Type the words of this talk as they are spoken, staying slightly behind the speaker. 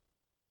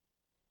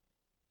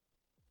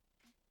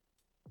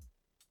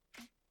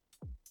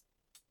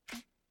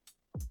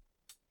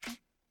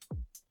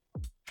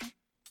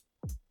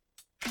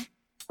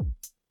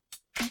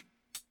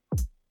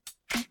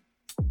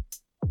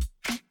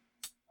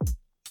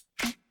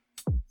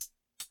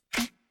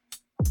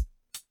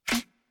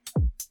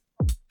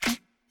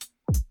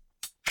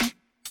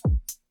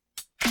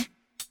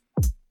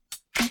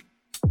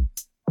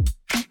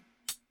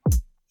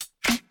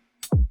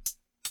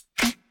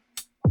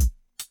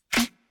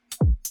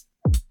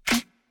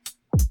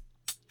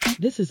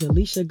This is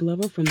Alicia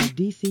Glover from the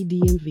DC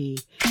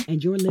DMV,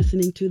 and you're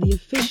listening to the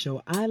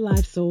official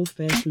iLive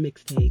Soulfest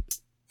Mixtape.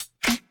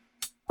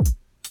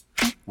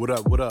 What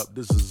up, what up?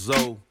 This is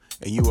Zoe,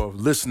 and you are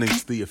listening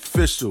to the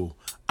official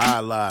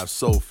iLive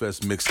Soulfest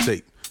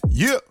Mixtape.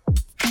 Yeah!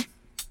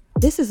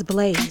 This is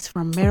Blaze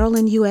from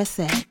Maryland,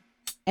 USA,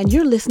 and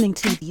you're listening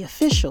to the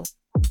official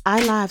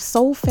iLive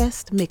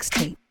Soulfest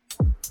Mixtape.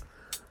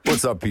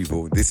 What's up,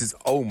 people? This is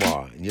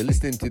Omar, and you're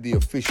listening to the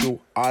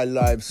official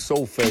iLive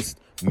Soulfest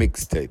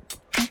Mixtape.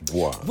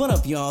 Wow. What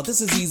up, y'all?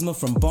 This is Yzma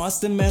from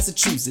Boston,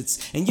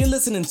 Massachusetts, and you're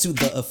listening to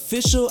the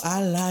official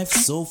iLive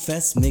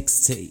Soulfest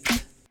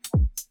Mixtape.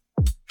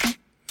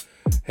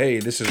 Hey,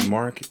 this is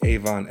Mark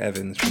Avon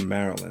Evans from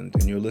Maryland,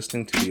 and you're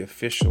listening to the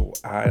official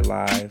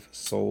iLive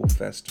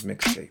Soulfest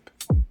Mixtape.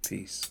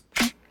 Peace.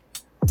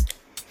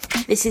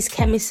 This is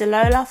Kemi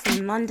Salola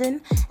from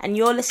London, and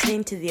you're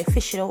listening to the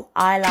official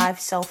iLive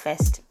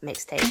Soulfest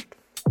Mixtape.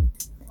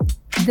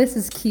 This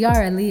is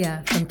Kiara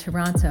Leah from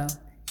Toronto,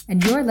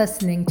 and you're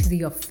listening to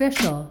the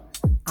official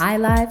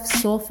iLive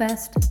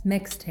Soulfest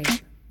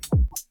Mixtape.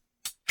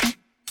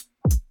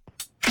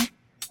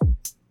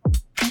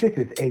 This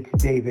is H.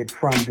 David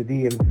from the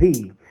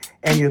DMV,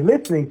 and you're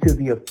listening to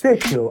the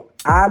official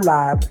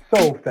iLive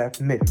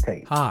Soulfest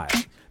Mixtape. Hi,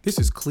 this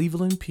is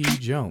Cleveland P.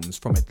 Jones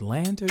from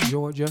Atlanta,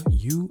 Georgia,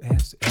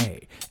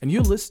 USA, and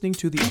you're listening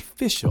to the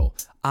official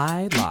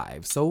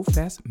iLive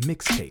Soulfest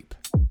Mixtape.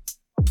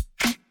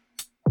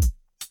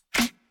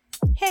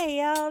 Hey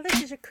y'all,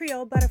 this is your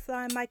Creole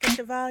Butterfly, Micah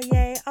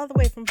Chevalier, all the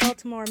way from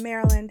Baltimore,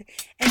 Maryland,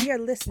 and you're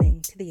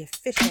listening to the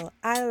official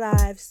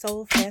iLive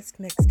Soulfest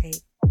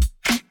Mixtape.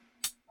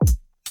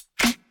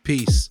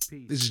 Peace.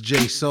 This is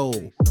J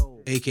Soul,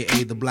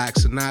 aka the Black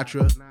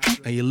Sinatra,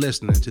 and you're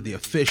listening to the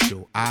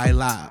official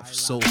iLive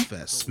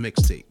Soulfest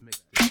Mixtape.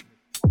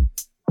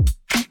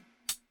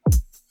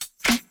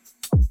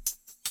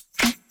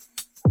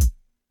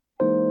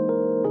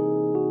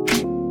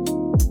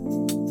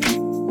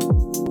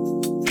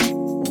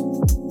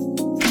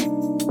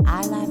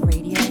 iLive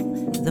Radio,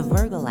 the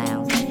Virgo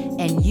Lounge,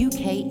 and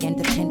UK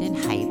Independent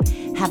Hype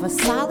have a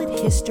solid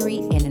history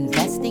in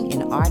investing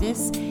in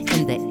artists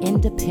in the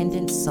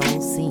independent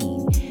soul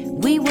scene.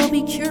 We will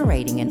be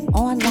curating an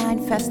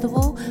online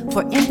festival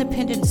for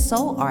independent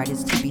soul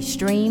artists to be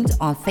streamed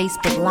on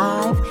Facebook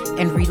Live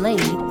and relayed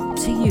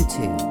to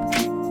YouTube.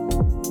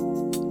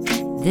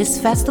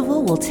 This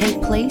festival will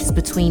take place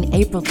between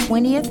April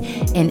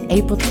 20th and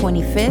April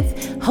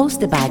 25th,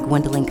 hosted by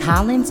Gwendolyn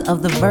Collins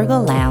of the Virgo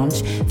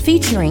Lounge,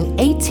 featuring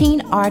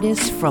 18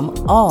 artists from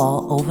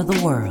all over the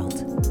world.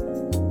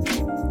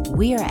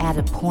 We are at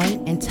a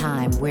point in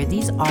time where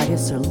these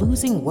artists are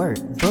losing work,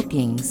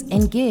 bookings,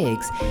 and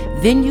gigs.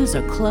 Venues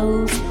are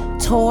closed,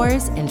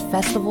 tours and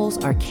festivals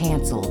are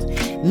canceled.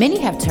 Many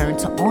have turned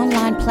to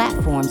online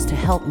platforms to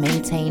help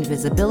maintain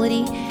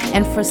visibility,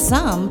 and for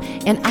some,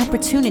 an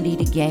opportunity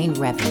to gain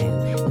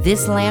revenue.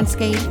 This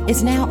landscape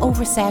is now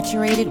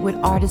oversaturated with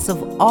artists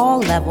of all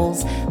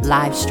levels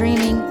live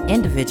streaming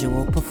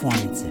individual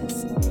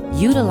performances.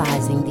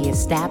 Utilizing the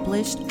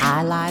established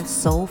iLive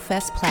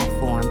Soulfest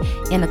platform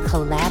in a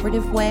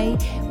collaborative way,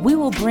 we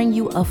will bring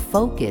you a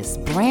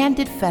focused,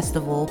 branded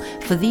festival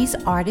for these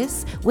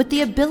artists with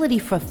the ability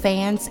for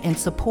fans and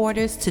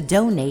supporters to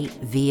donate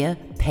via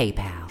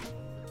PayPal.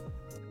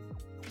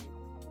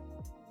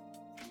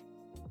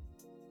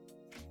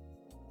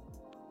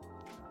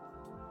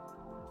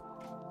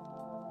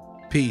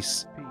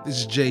 Peace. This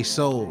is J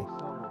Soul,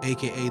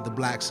 aka the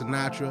Black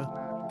Sinatra,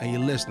 and you're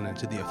listening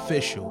to the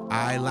official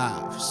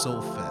iLive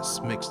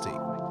Soulfest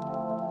Mixtape.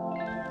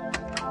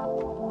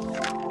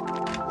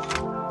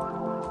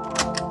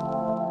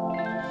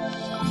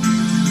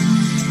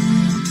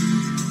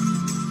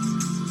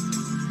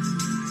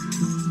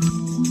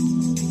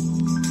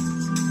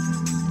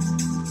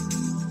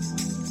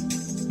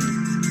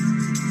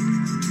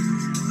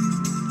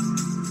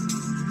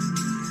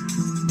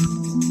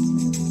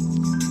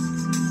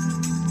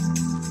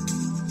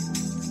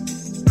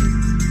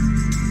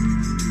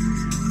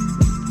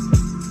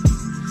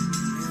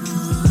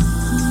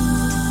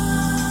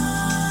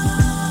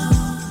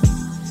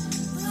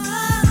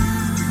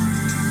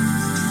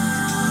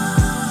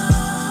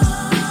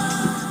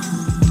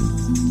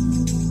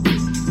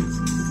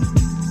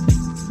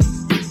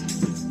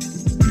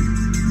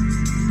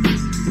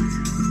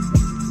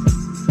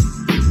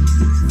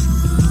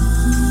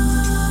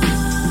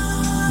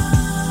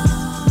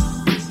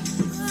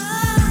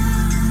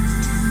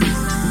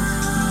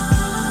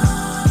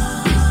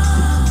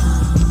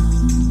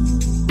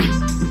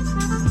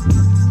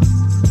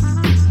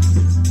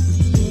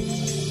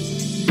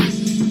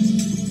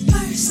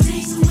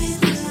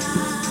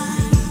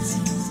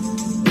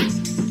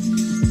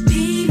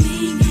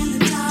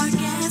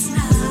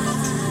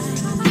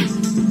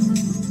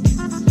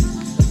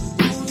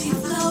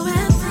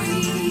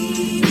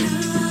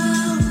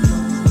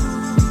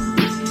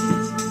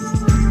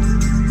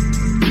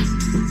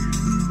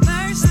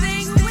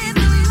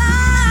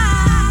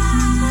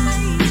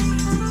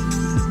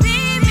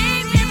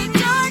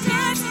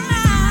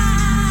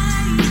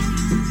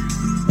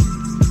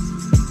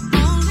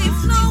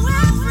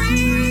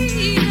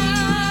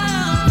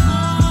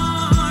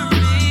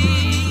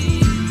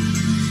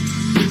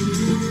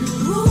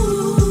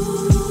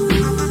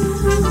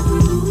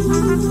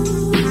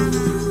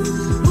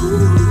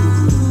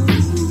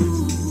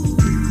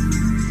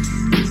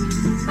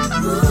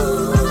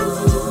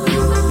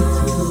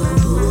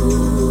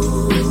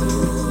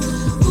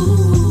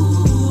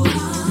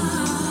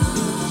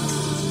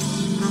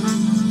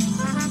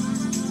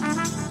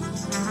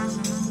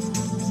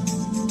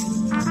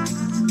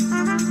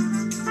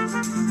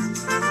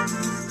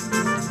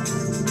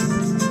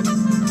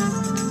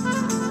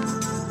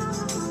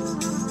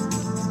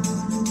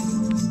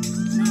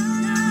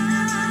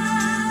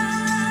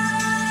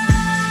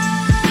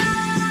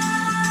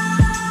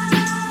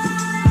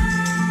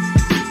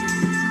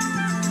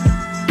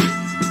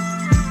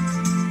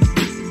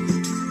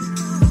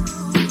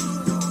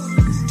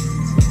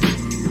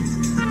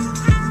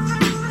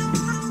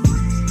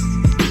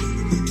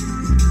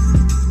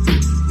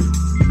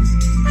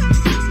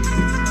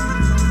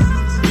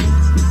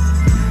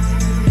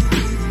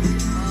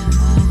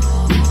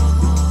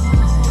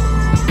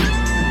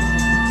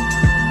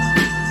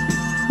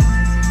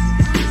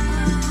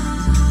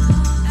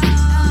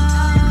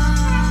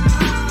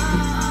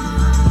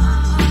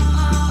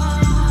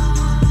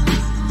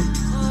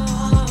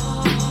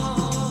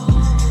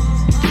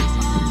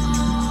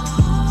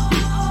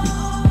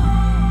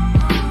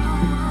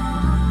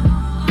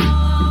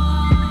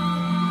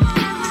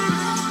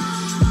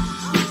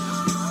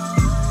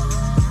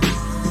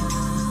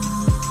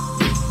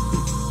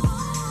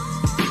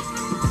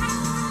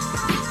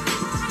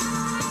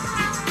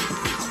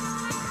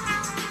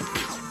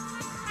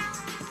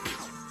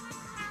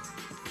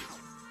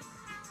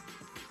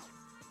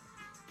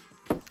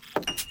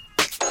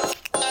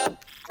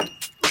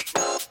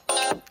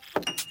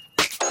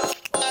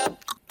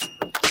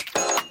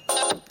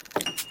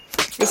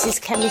 This is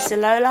Kemi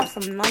Salola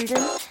from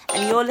London,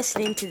 and you're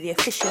listening to the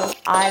official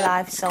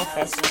iLive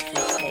Soulfest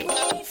Mixtape.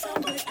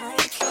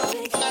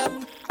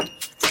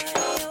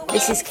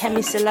 This is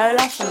Kemi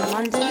Salola from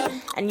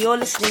London, and you're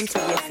listening to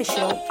the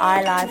official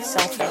iLive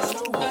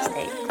Soulfest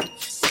Mixtape.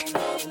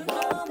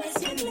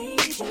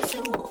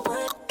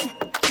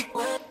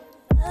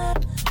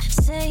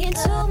 Saying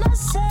to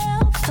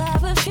myself, I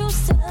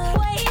refuse to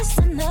waste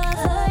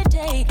another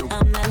day.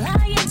 I'm not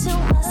lying to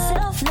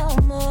myself no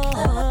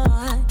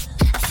more.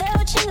 I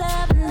felt your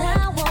love and I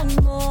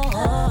want more.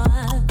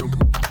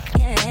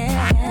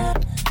 Yeah,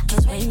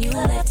 'cause when you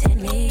lifted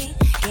me,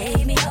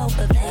 gave me hope,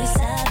 a place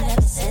I've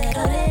never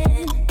settled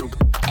in.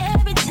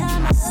 Every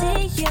time I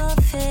see your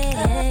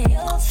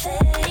face,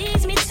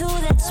 leads me to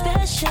that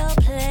special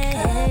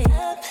place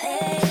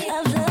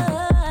of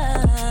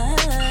love.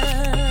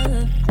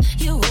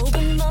 You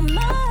opened my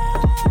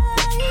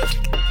mind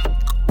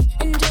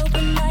and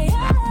opened my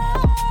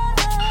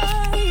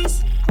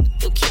eyes.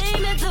 You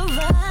came at the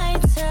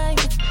right time,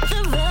 the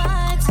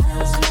right time.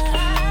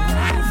 I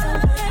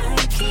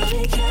can't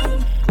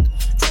become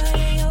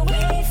turning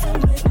away from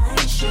what I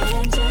should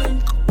have done.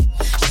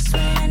 Just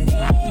when I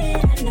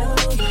need, I know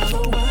you're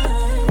the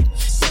one.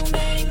 So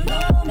many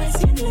moments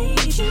can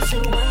lead you to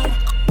one.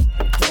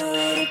 The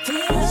way it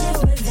feels, you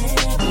were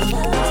there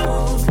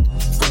alone.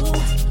 Ooh,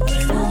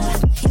 you know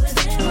you were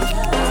there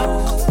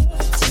alone.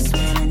 Just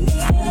when I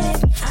need,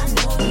 I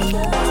know you're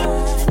the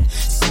one.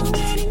 So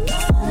many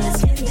moments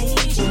can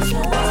lead you to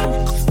one.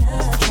 The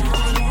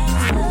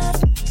countdown,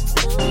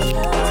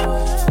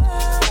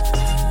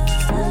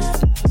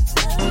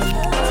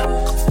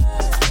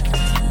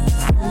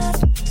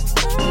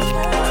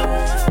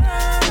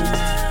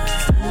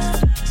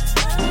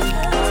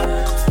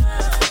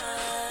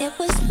 it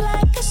was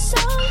like a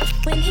song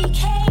when he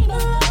came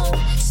along.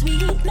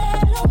 Sweet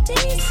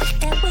melodies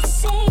that would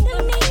sing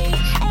to me,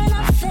 and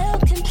I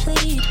felt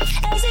complete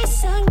as he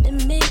sung to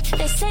me.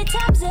 They say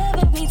time's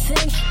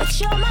everything, but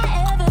you're my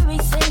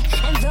everything.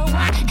 And though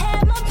I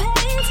had my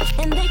pains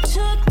and they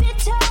took their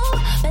toll,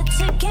 but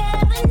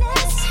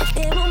togetherness,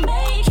 it will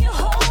make you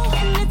whole.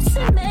 And it's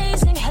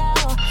amazing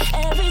how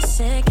every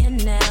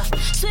second now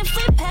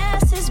swiftly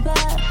passes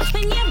by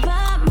when you're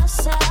by my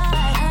side. I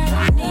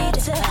don't need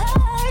to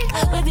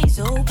hide with these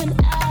open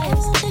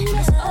eyes and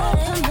this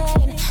open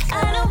brain. I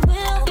know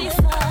we'll be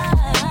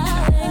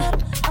fine.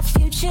 Our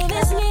future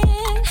is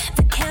near,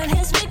 the count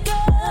has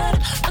begun.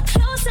 We're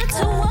closer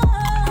to one.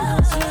 I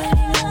was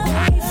running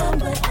away from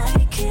what I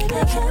could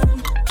become.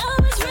 I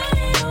was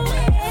running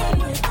away from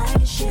what I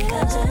should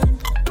have done.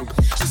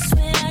 Just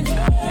when I need, I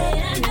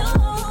know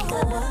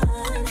the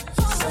one.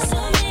 So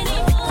many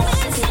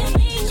moments can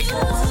lead you to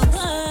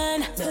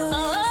one.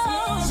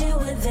 Oh, you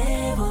were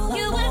there all along.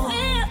 You were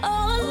there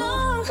all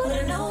along.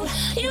 Would've known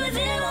you were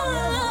there all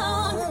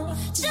along.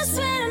 Just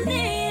when I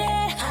need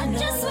it,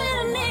 just when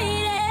I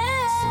need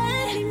it. So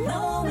many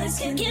moments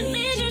can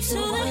lead you to the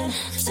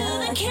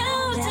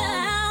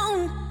countdown.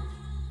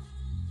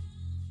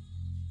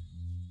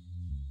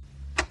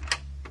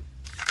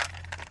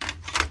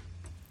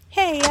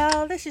 Hey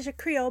y'all, this is your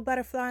Creole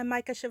butterfly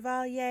Micah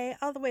Chevalier,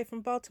 all the way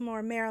from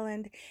Baltimore,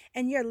 Maryland,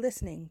 and you're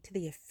listening to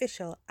the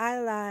official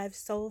iLive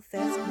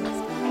Soulfest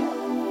Mixtape.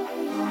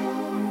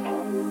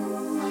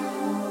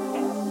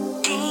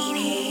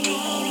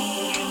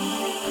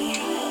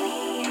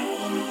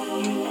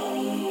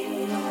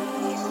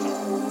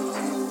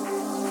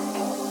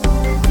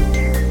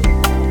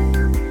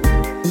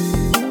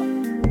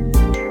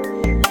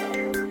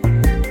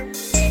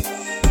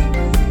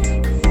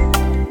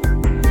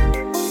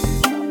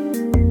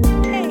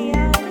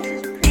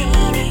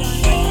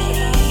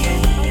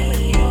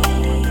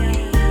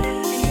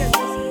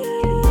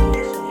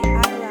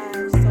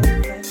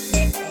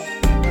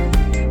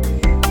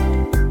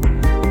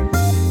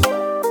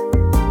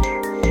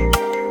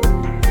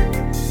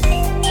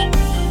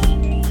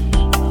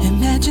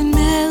 Imagine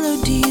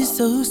melodies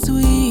so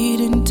sweet,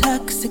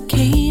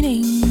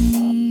 intoxicating.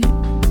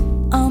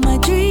 All my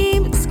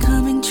dreams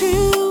coming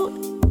true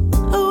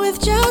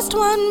with just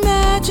one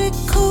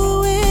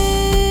magical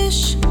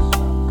wish.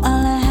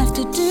 All I have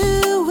to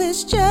do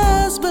is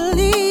just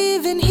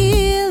believe and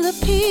he'll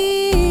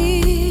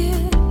appear.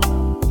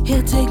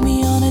 He'll take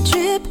me on a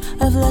trip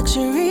of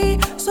luxury,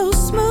 so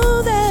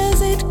smooth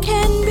as it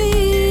can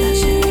be.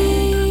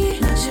 Luxury,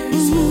 luxury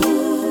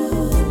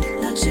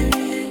smooth,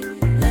 luxury,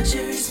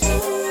 luxury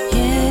smooth.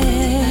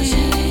 Yeah,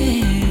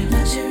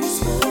 luxury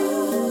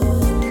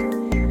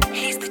smooth.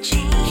 He's the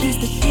genie, he's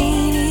the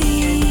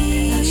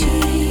genie.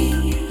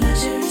 Luxury,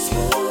 luxury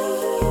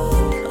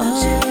smooth.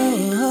 Luxury,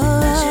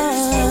 luxury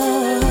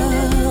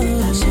smooth.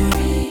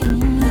 Luxury,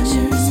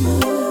 luxury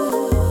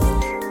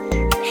smooth.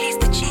 He's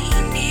the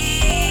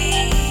genie.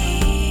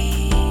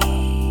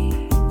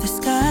 The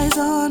sky's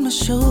on my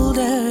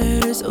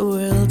shoulders, a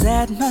world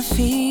at my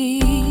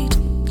feet.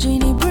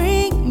 Genie,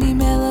 bring me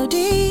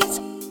melodies,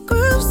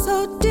 grooves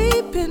so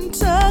deep,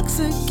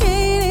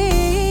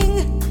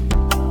 intoxicating.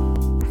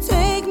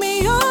 Take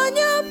me on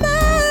your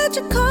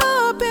magic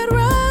carpet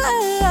ride.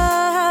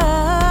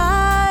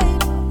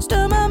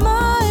 Stir my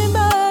mind,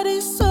 body,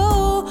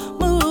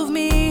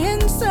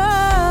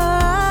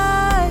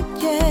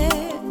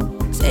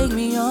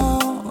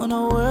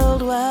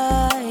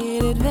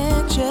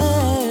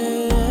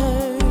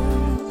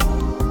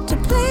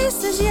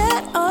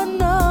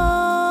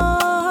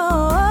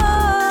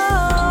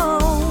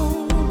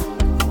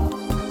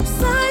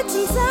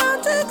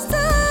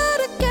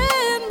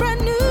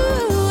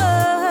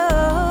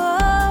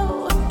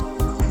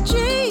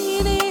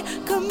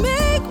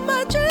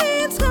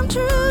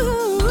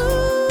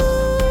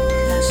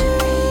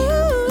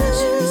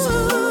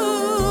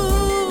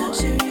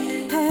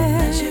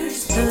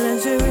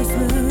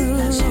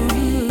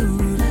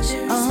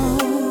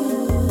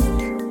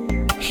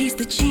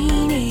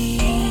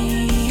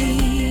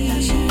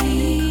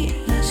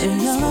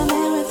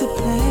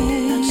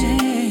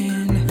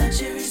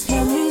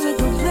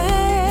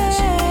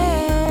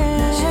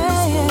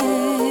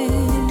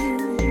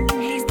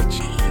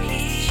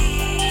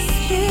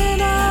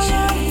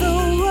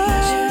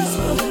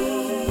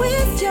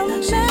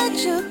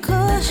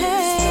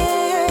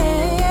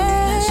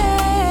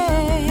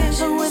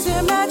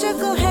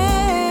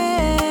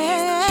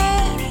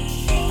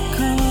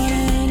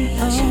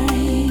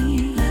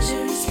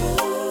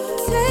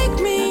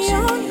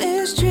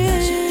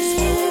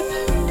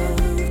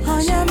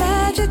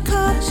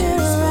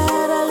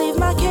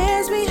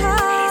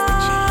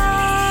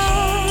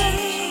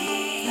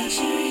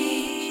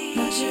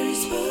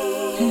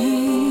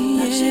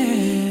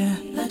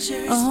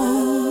 Luxury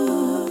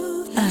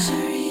smooth.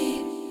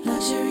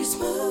 Luxury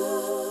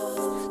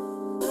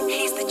smooth.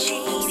 He's the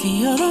genie.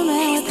 See, you're the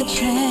man with the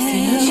plan.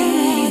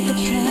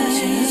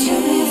 Your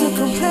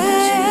musical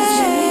plan.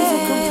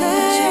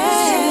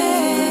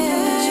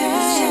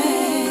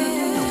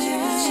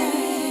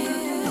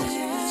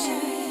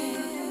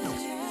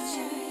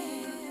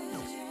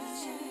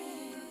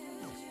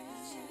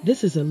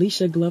 This is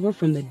Alicia Glover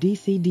from the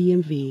DC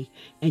DMV,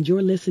 and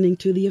you're listening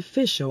to the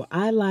official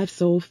iLive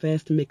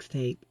Soulfest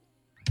Mixtape.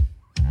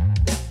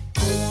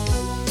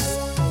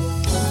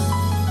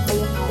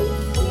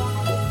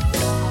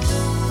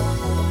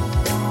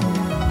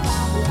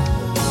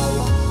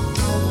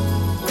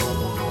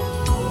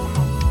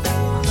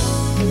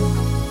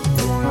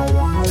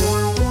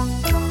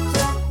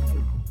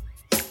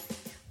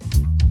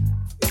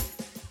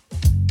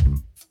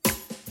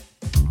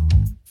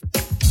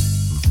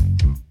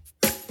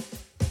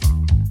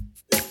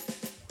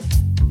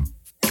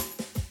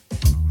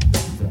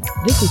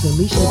 This is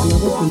Alicia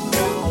Glover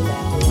from...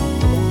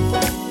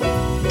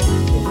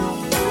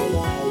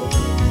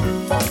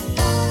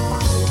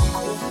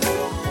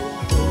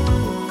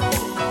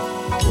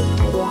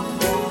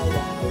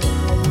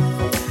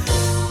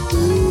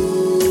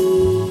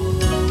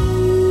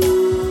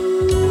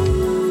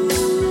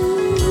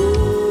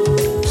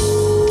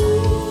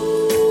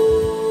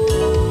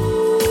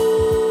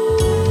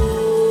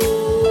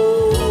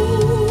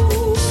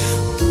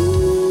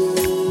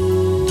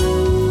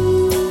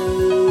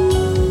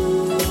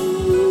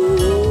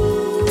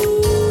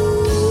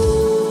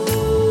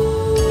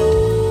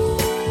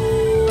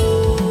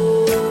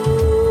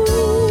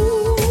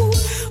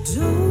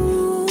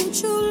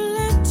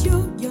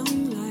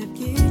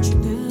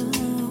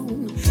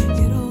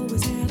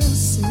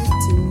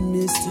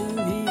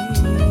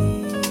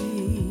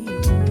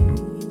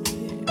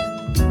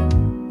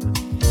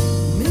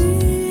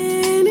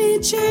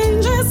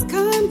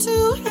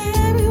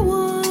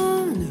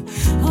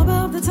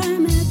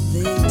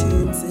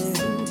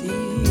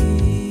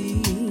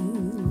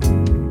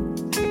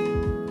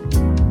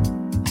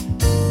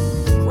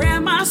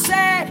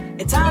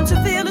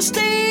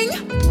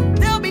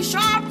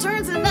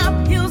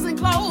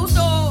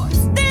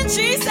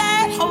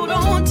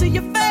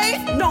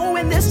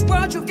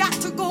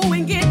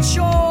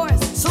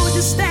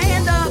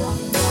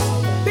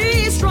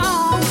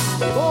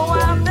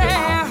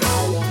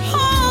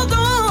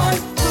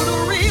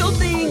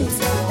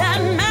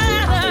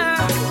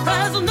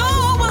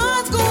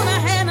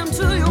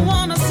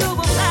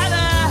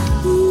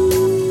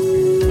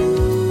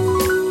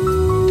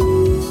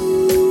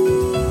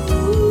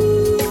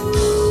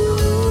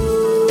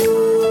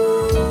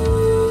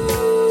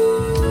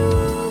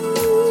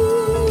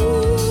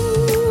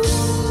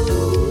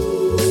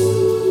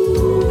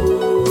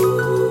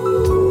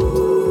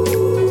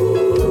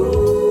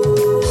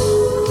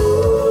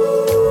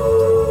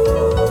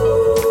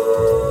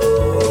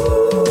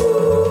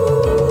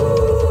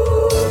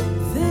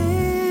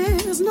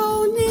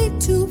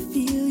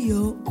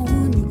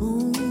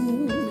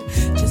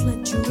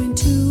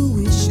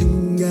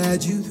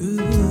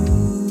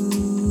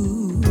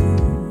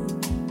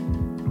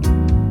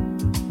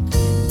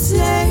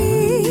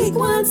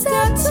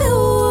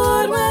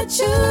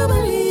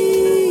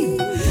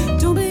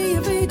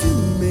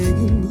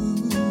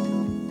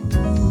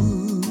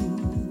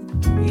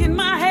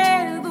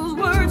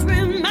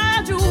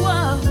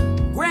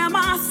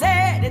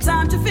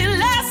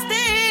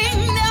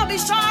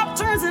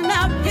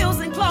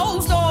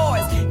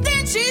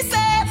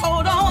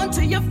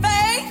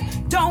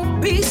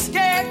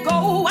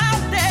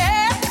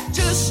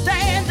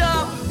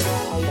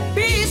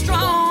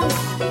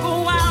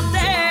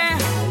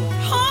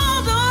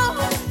 Hold on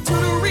to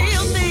the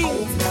real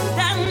things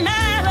that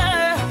matter.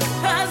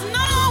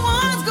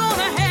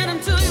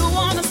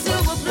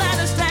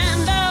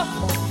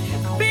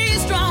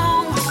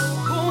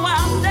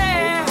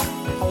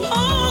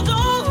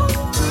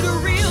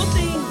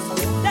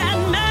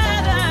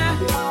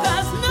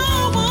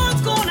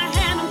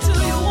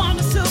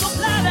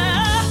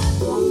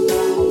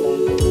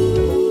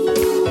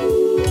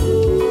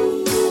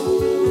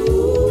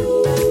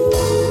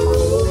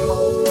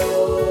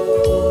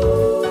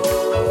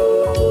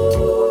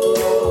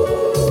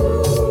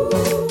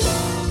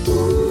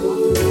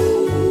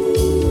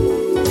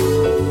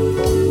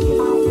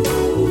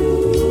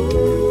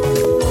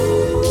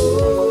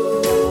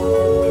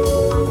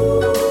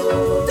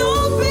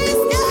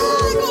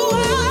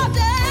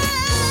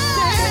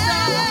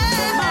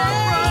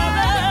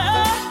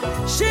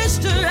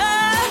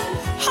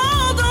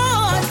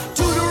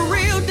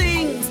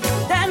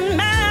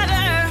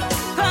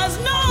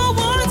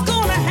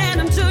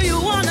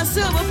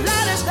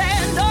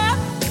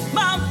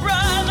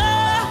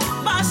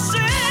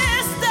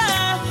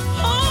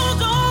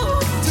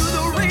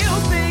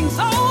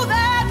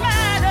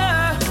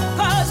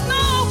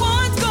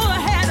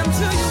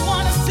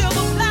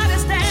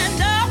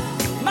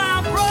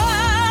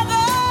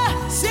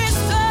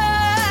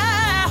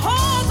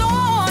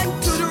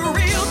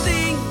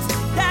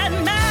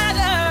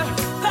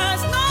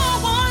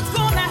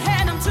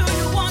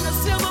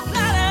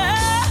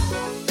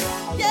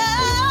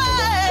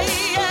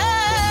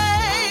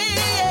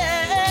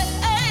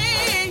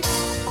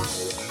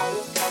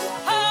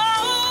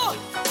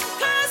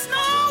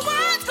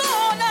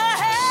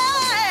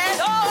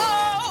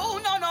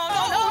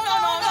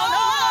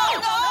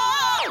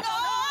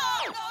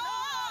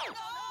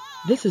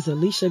 This is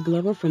Alicia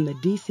Glover from the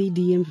DC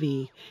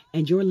DMV,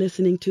 and you're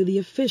listening to the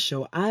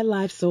official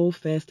iLive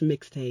Soulfest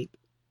Mixtape.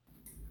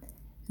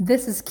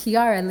 This is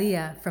Kiara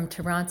Leah from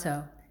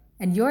Toronto,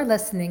 and you're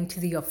listening to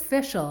the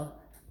official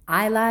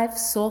iLive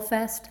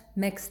Soulfest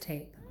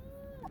Mixtape.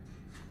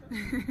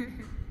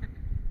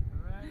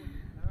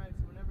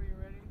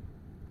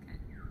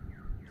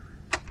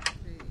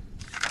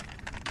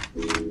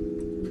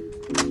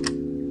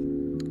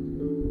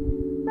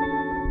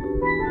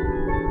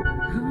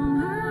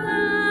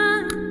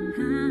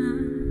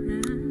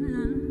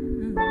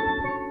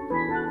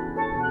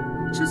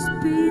 Just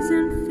bees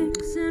and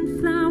figs and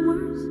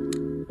flowers.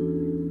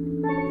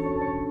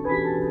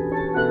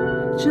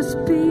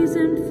 Just bees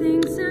and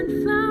things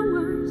and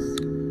flowers.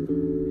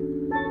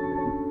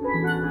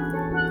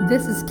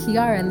 This is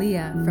Kiara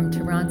Leah from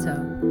Toronto,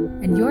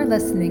 and you're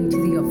listening to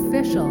the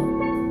official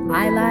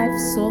iLive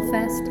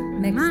Soulfest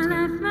Mixtape. My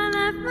life, my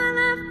life, my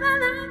life, my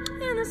life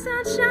in the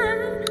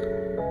sunshine.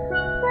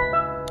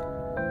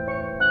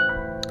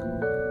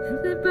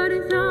 Everybody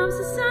loves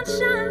the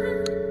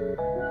sunshine.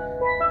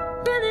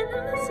 Really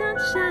love the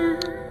sunshine.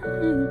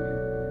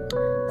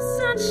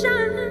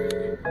 Sunshine.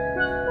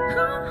 Oh,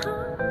 oh.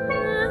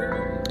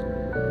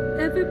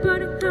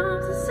 Everybody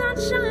loves the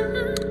sunshine.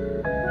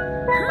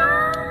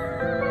 Oh,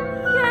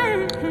 yeah.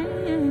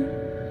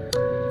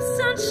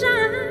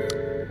 Sunshine.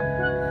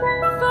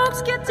 Folks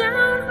get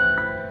down.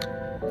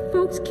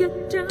 Folks get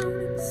down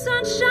in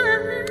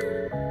sunshine.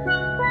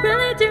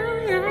 Really do,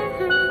 yeah.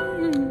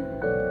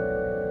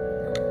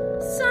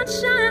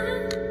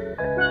 Sunshine.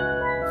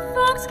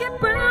 Folks get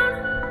brown.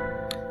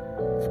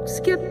 Folks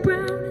get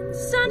brown in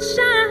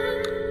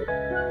sunshine.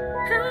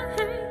 Hey,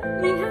 hey,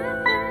 hey.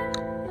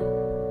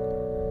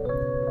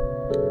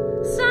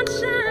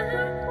 Sunshine.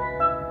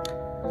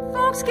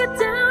 Folks get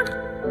down.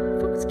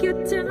 Folks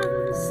get down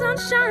in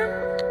sunshine.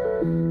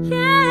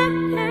 Yeah,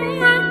 hey,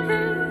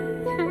 hey,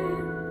 hey.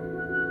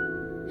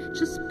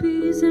 Just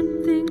bees and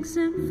things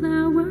and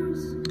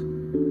flowers.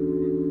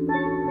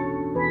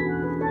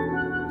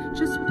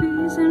 Just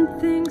bees and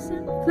things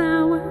and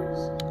flowers.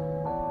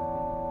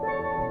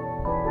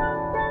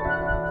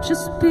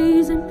 Just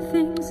bees and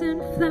things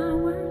and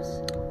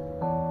flowers.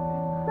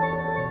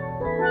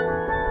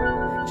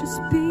 Just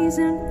bees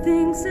and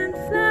things and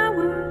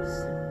flowers.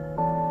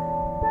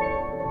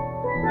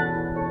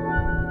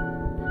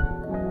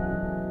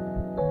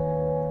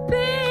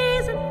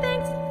 Bees and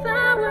things and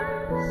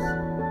flowers.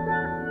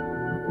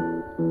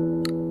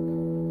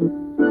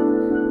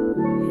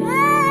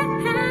 Yeah,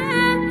 yeah,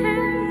 yeah,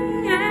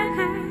 yeah.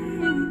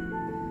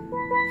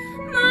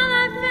 My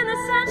life in the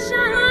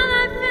sunshine. My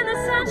life in the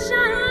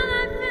sunshine. My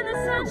life in the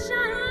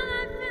sunshine. My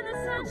life in the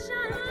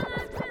sunshine. My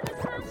life in the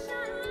sunshine.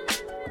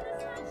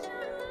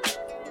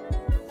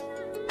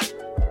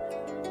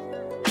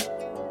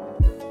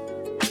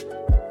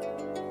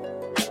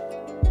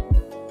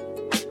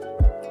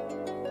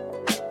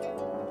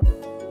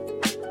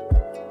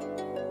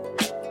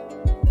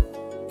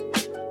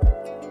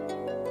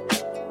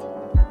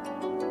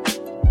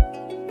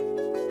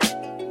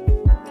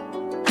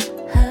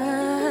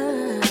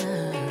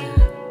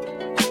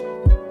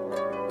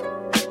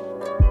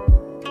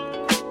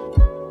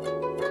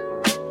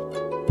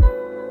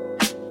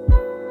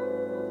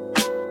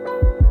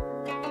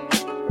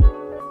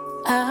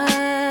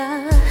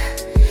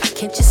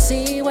 Can't you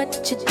see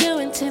what you're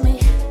doing to me?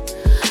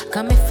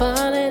 Got me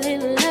falling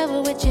in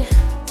love with you.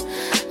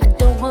 I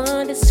don't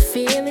want this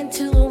feeling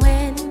to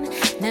end.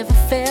 Never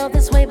felt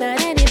this way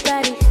about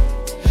anybody.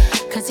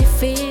 Cause you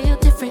feel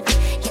different,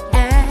 you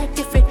act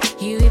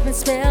different, you even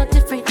smell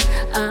different.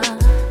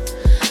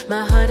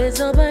 My heart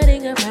is all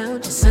burning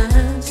around your son,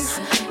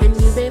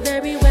 and you may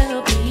very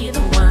well be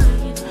the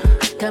one.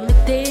 Got me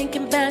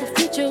thinking about a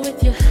future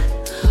with you.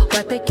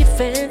 Why picket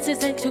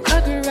fences and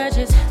 2-car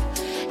garages?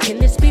 Can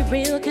this be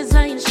real? Cause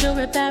I ain't sure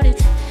about it.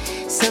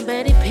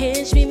 Somebody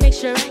pinch me, make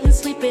sure I can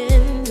sleep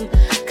in.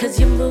 Cause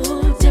you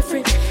move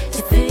different,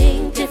 you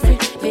think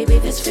different. Baby,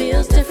 this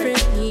feels different,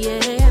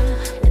 yeah.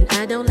 And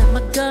I don't let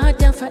my guard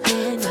down for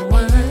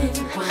anyone,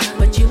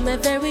 but you may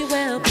very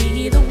well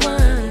be the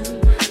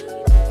one.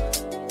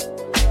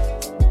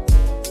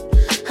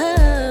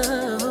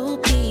 Oh,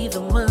 be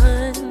the one.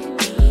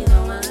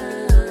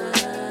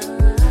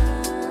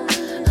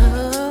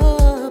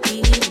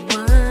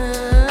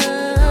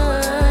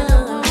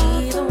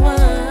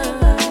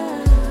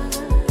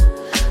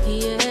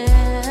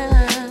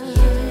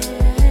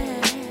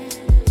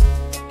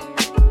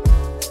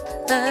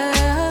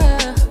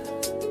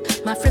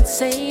 My friends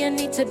say I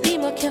need to be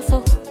more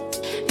careful.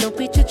 Don't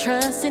be too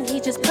trusting,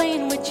 he just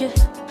playing with you.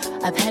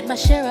 I've had my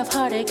share of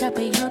heartache, I'll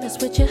be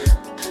honest with you.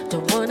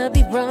 Don't wanna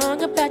be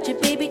wrong about you,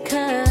 baby,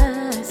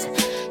 cause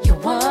you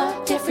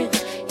walk different,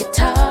 you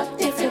talk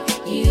different,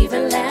 you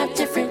even laugh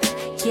different,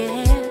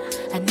 yeah.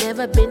 I've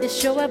never been this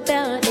sure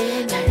about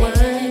anyone,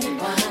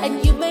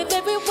 and you may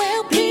very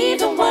well be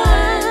the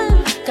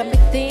one. Got me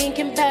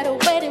thinking about a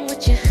wedding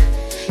with you,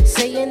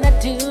 saying I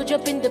do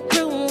jump in the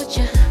room with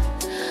you.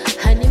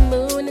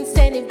 Honeymoon and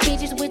standing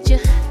beaches with you.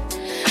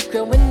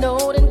 Growing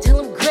old until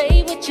I'm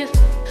gray with you.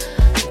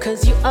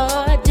 Cause you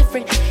are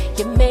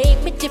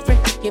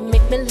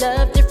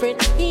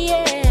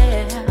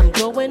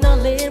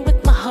all in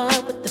with my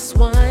heart with this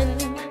one,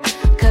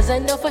 'cause I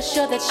know for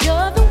sure that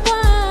you're the one.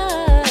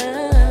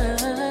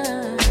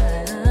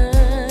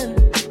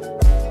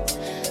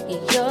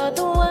 You're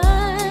the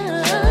one.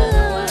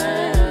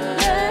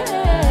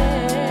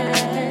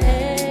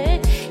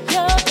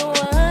 You're the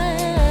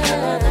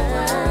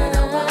one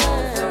I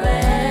want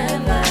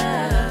forever.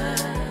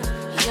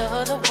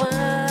 You're the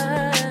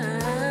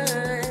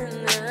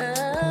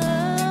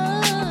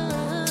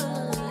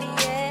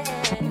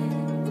Yeah.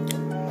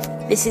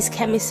 This is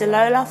Kemi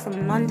Salola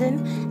from London,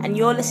 and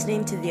you're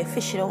listening to the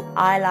official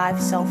iLive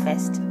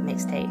Soulfest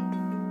mixtape.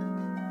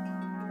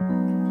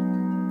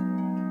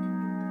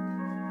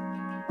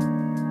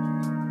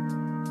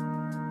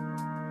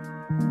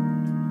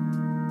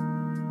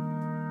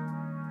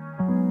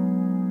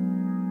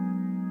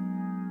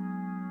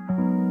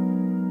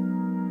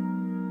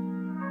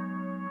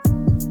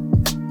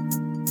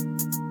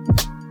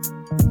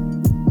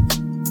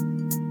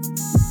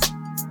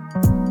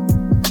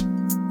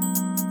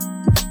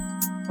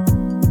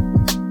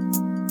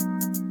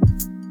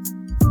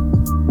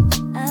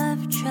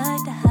 I've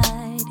tried to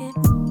hide it,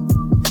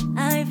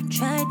 I've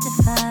tried to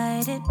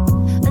fight it,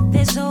 but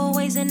there's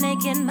always an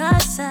ache in my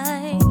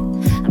side.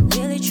 I'm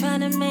really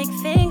trying to make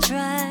things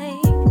right.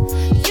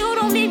 You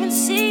don't even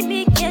see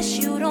me, guess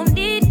you don't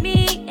need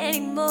me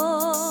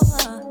anymore.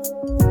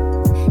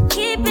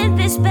 Keeping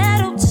this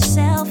battle to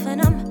self,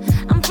 and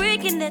I'm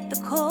breaking at the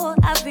core.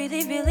 I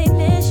really, really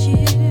miss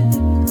you.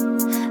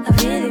 I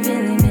really,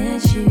 really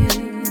miss you.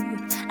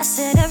 I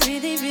said I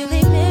really,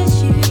 really miss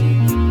you.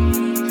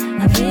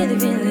 I really,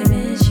 really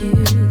miss you.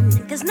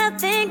 'Cause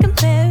nothing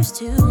compares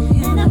to you.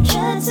 And I've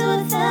tried to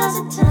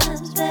 1,000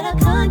 times, but I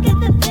can't get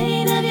the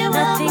pain of you.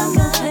 Nothing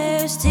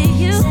compares to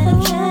you. Said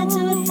I've tried to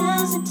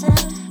 1,000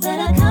 times, but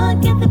I can't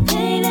get the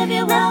pain of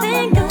you.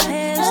 Nothing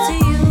compares to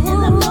you. In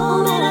the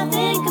moment I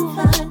think I'm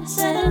fine,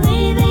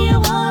 suddenly there you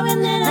are,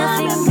 and then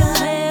nothing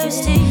compares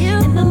to you.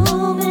 In the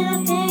moment I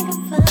think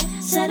I'm fine,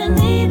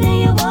 suddenly there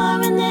you are,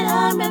 and then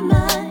I'm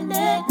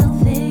reminded.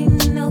 Nothing,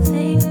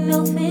 nothing,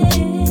 nothing.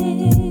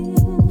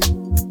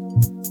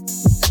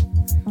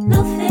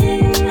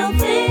 Nothing,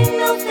 nothing,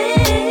 nothing.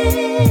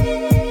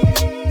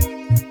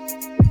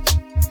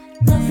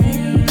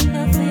 Nothing,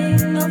 nothing,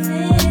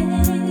 nothing.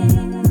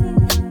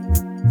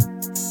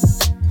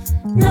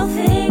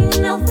 Nothing,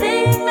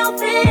 nothing,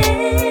 nothing.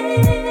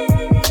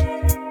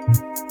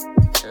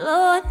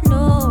 Lord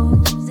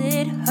knows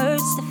it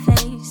hurts to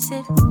face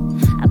it.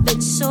 I've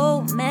been so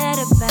mad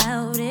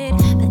about it,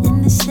 but in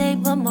this state,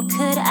 what more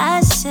could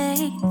I say?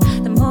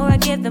 The more I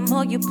give, the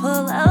more you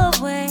pull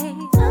away.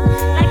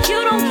 Like you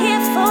don't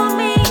care for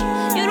me,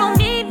 you don't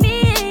need me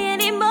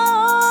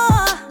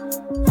anymore.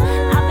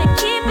 I've been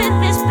keeping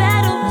this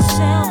battle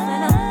myself,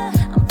 and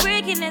I'm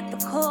breaking at the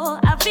core.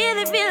 I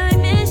really, really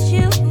miss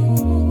you.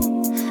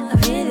 I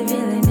really,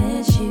 really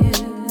miss you.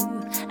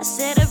 I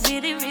said I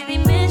really, really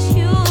miss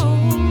you.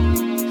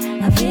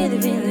 I really,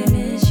 really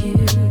miss you.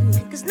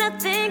 'Cause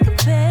nothing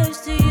compares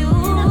to you.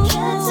 And I've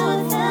tried to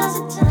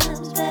 1,000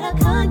 times, but I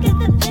can't get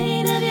the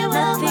pain of you.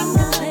 Nothing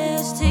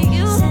compares to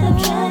you. Said I've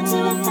tried to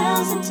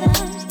 1,000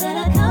 times, but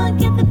I can't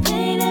get the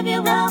pain of you.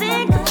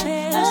 Nothing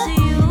compares to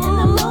you. In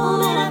the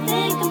moment I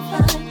think I'm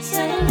fine,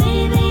 suddenly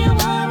there you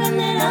are, and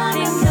then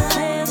nothing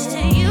compares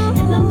to you.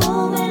 In the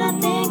moment I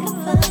think I'm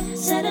fine,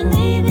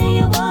 suddenly there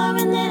you are,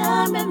 and then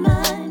I'm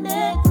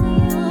reminded.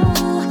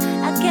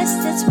 I guess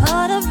that's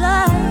part of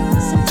life.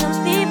 Sometimes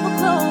people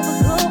grow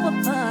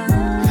apart,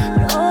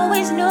 but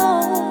always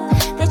know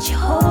that you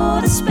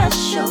hold a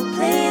special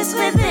place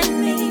within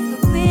me.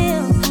 For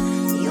real,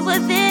 you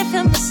were there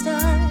from the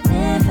start.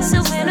 So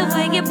in a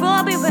way you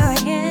brought me where I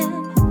am.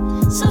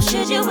 So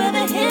should you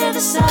ever hear the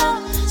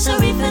song,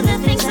 sorry for the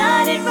things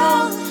I did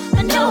wrong,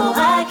 but no,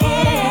 I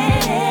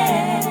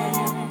can't.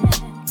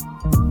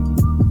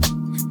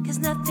 'Cause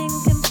nothing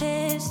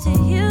compares to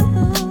you.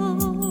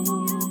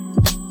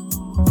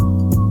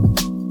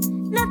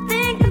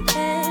 Nothing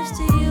compares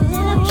to you.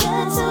 And I've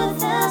tried to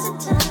 1,000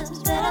 times,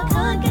 but I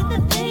can't get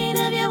the pain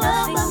of you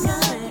off my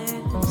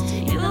mind.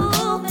 In the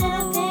moment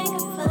I think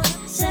I'm fine,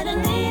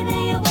 suddenly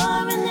there you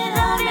are, and then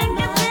I think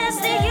it best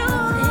to you.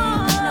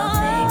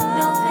 Nothing,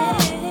 nothing,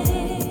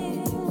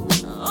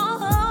 oh,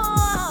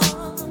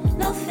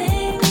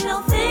 nothing,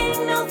 nothing,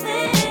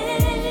 nothing.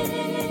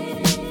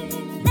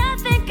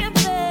 Nothing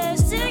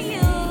compares to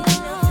you.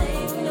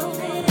 Nothing,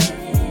 nothing.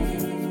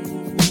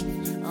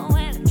 Oh,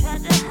 and I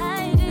tried to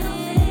hide it.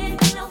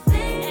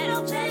 Nothing,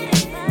 nothing,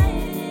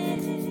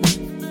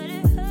 but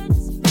it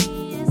hurts me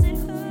as it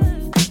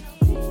hurts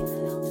me.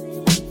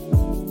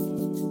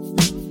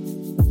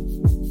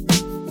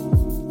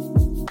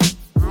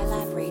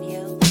 iLive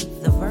Radio,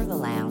 the Virgo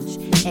Lounge,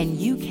 and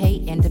UK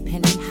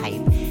Independent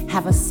Hype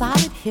have a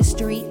solid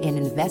history in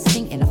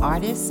investing in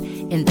artists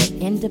in the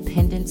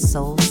independent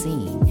soul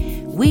scene.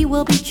 We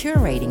will be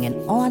curating an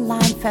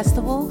online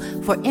festival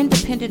for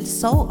independent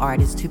soul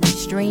artists to be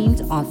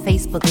streamed on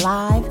Facebook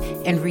Live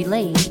and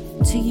relayed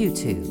to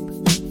YouTube.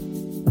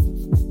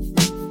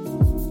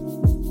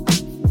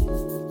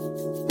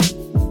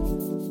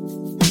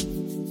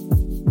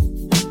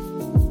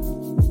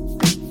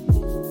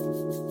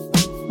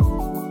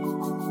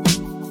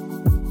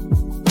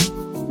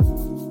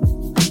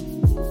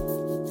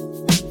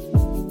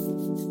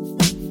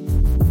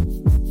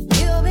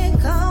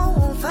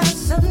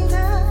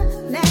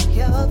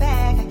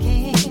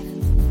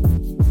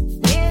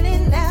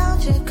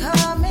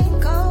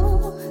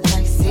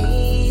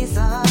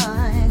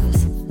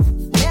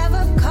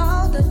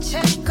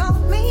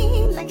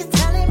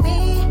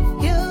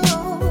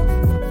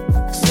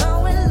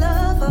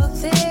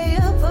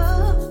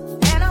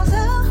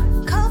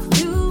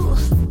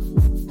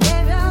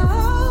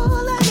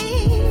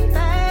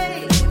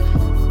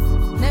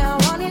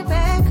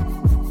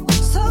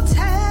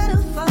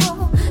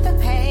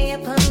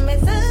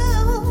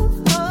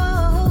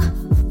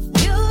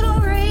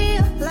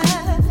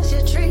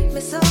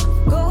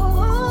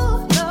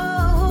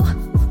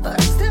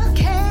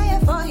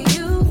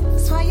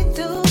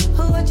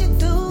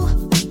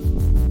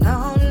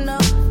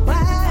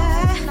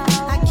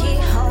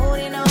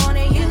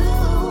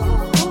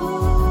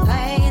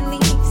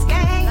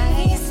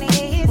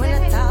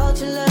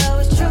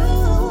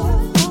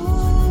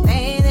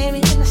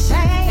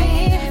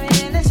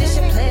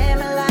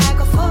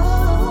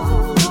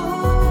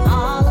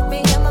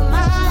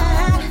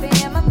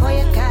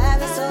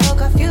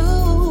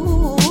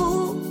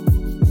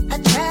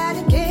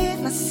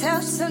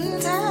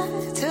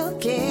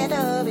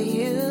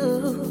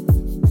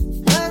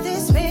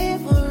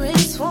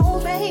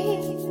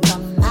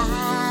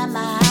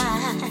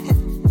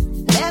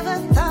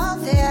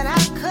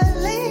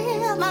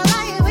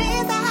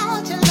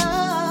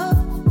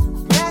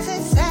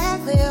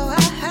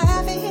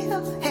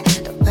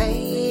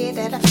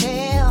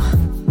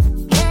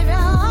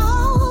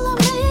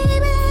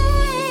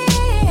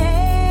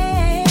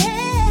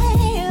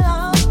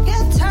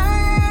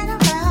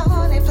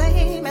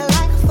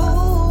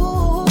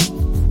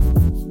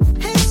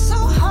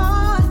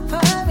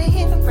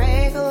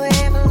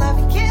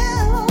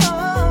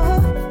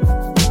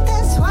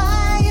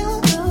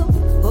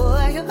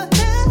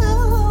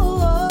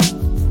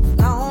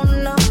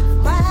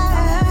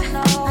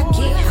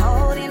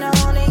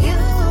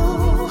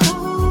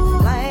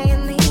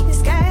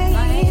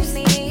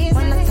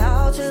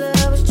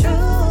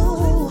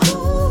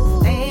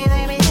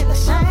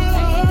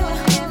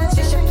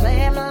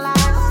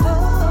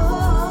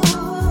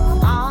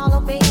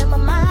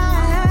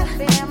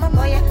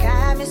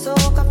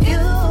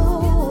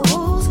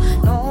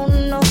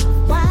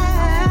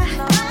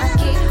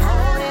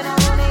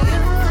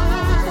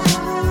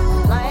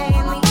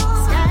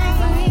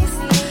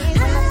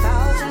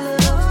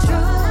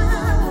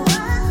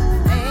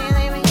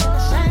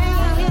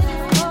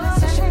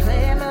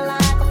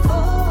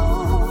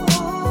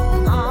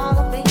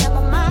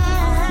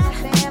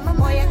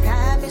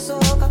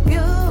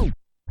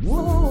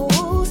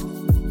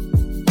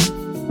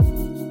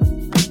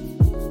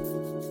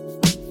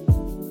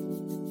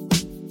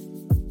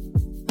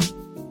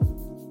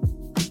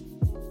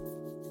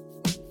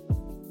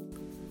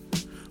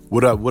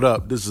 What up, what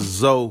up? This is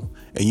Zoe,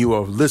 and you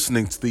are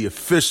listening to the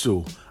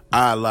official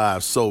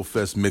iLive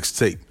Soulfest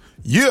Mixtape.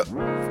 Yeah!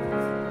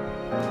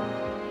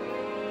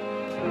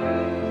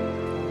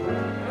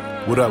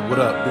 What up, what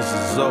up? This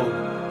is Zoe,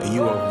 and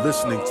you are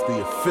listening to the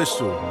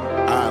official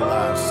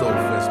iLive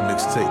Soulfest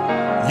Mixtape.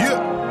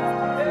 Yeah!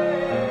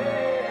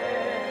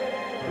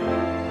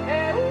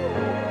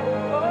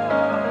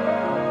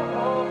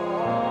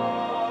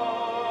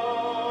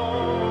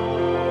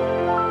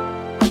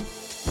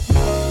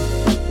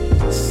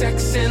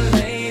 Sexy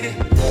lady,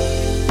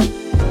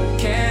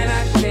 can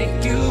I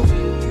take you?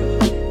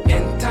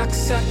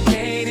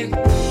 Intoxicated,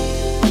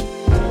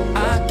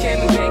 I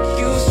can make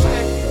you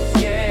sweat,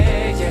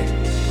 yeah,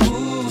 yeah.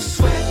 Ooh,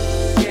 sweat,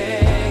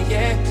 yeah,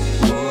 yeah.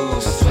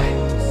 Ooh, sweat,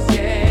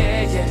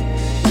 yeah, yeah.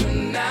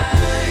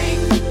 Tonight,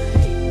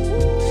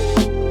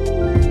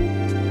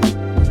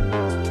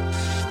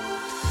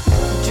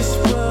 just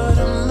what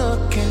I'm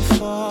looking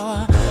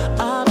for,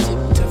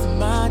 object of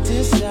my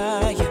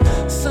desire.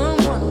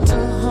 Someone to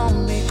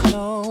hold me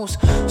close,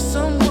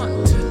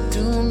 someone to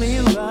do me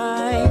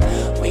right.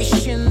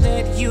 Wishing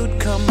that you'd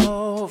come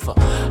over.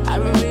 I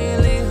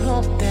really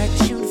hope that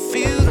you'd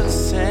feel the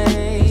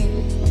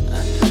same.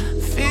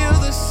 Feel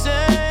the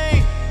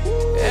same.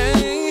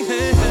 Hey,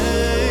 hey,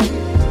 hey.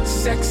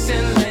 Sexy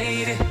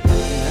lady,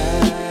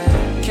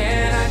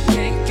 can I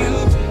take you?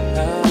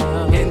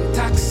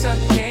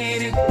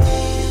 Intoxicated,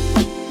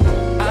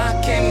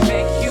 I can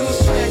make you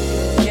sweat,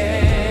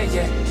 yeah,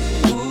 yeah.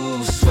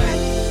 Ooh, sweat,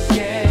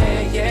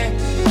 yeah, yeah.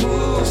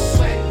 Ooh,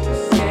 sweat,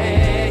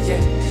 yeah,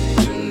 yeah.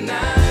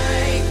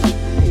 Tonight,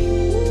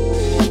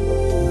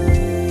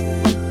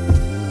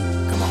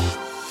 come on.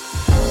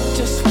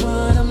 Just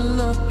what I'm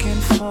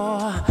looking for,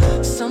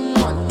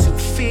 someone to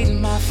feed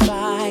my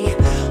fire,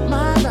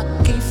 my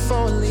lucky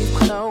four-leaf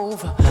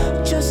clover.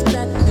 Just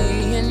let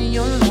me in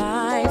your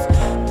life,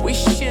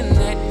 wishing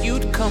that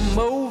you'd come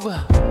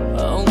over.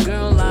 Oh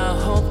girl, I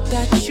hope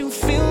that you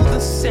feel the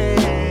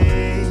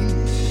same.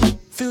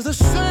 Feel the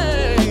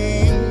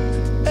same.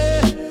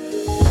 Eh.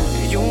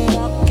 You're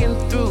walking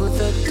through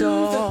the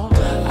door,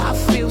 I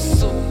feel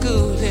so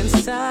good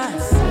inside.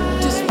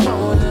 Just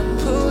wanna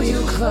pull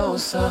you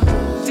closer,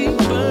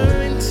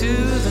 deeper into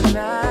the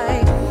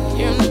night.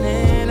 Your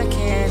man I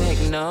can't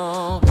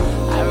ignore.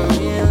 I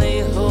really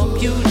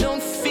hope you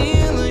don't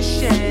feel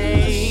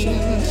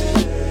ashamed.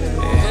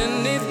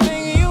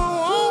 Anything you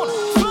want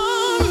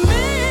from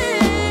me,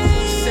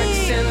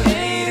 sexy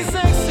lady,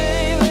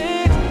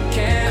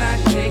 can I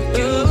take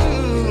you?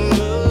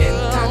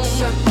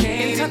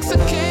 Intoxicating,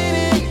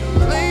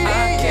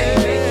 I can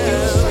make you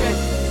sweat,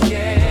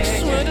 yeah,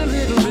 sweat a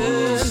little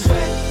bit,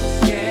 sweat,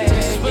 yeah,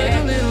 sweat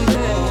a little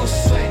bit,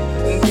 sweat,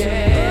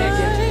 yeah,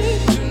 yeah.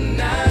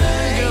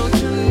 Tonight, girl,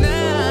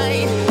 tonight,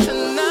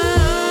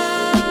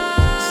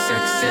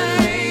 sexy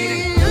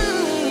lady,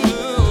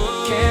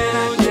 can I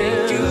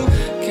take you?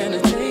 Can I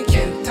take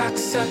you?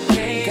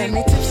 Intoxicating, got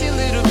me tipsy a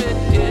little bit,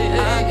 yeah.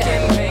 I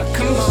can make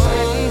you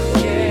sweat,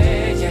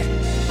 yeah, yeah.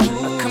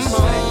 Come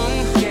on,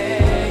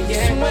 yeah,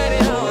 yeah. Sweat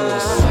it all,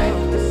 sweat,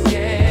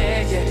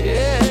 yeah,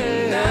 yeah.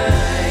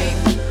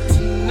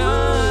 Tonight,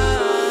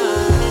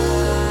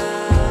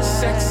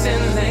 sexy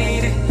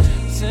lady,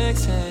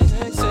 sexy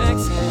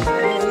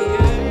lady,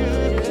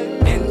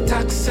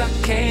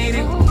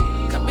 intoxicated,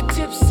 got me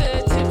tipsy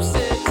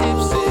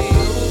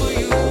over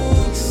you.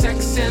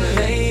 Sexy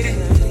lady,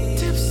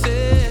 tipsy,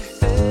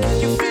 can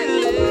you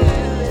feel it?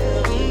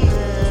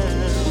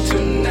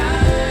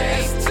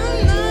 Tonight,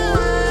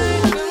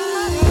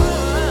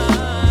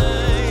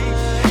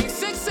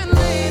 sexy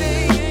lady,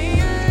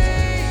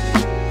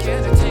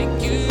 can I take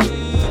you?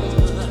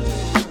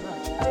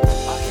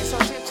 Okay, so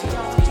tipsy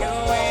on you,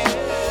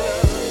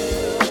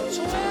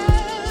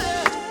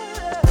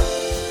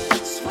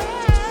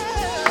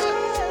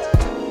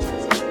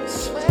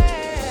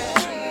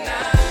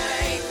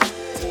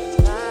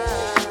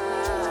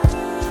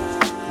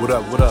 What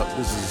up, what up?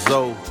 This is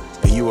Zoe,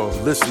 and you are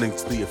listening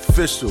to the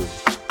official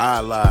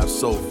iLive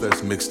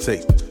Soulfest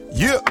Mixtape.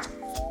 Yeah!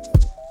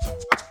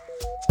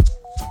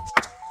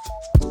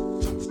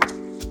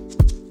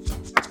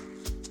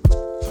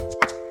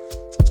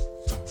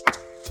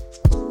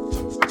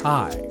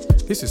 Hi,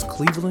 this is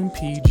Cleveland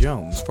P.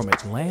 Jones from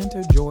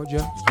Atlanta,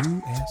 Georgia,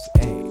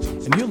 USA,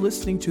 and you're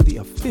listening to the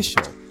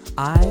official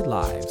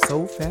iLive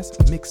Soulfest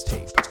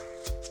Mixtape.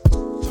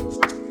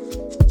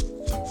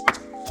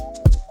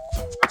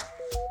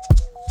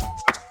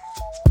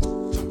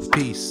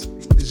 Peace.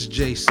 This is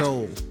J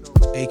Soul,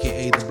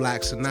 aka the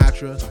Black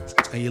Sinatra,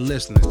 and you're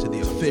listening to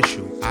the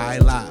official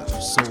iLive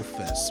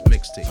Soulfest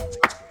Mixtape.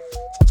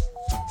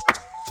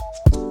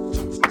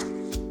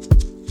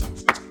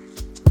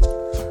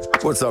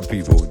 What's up,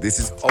 people? This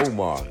is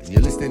Omar, and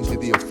you're listening to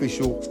the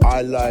official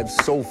iLive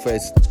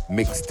Soulfest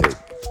Mixtape.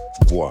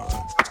 One.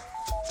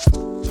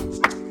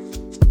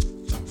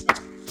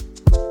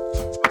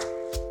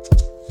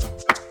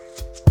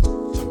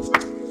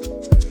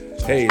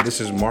 Hey, this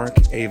is Mark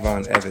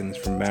Avon Evans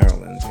from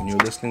Maryland, and you're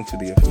listening to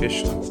the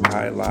official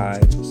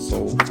iLive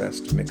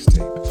Soulfest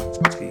Mixtape.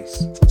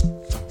 Peace.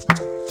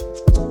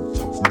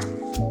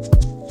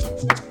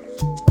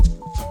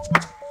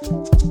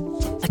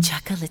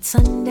 It's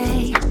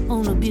Sunday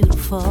on a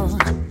beautiful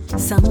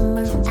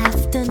summer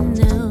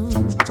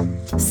afternoon.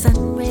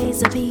 Sun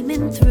rays are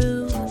beaming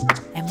through,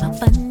 and my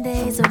fun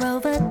days are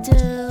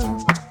overdue.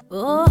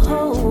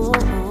 Oh,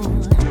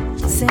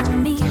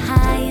 send me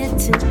higher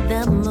to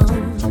the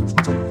moon.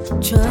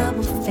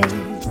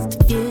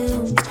 Trouble-faced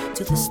views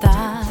to the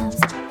stars.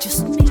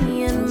 Just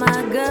me and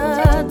my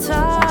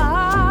guitar.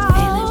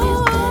 Feeling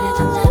real good and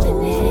I'm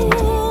loving it.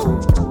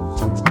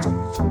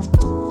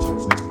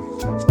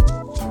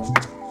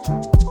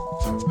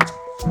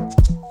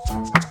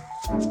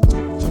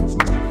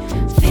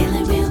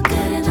 Feeling real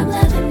good and I'm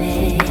loving it.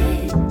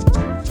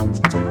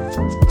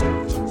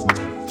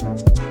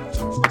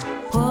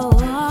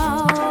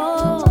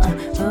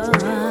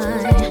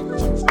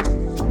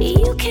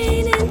 You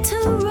can't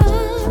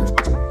interrupt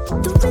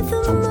the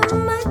rhythm of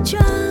my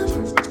drum.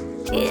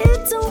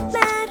 It don't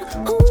matter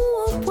who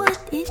or what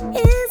it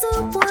is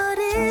or what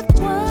it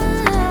was.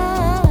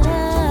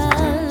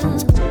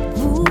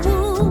 Ooh,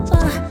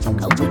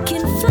 we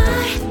can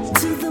fly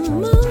to the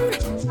moon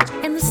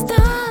and the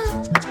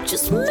stars.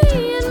 Just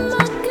me and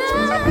my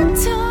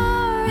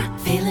guitar.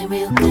 Feeling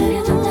real good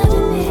and I'm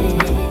loving it.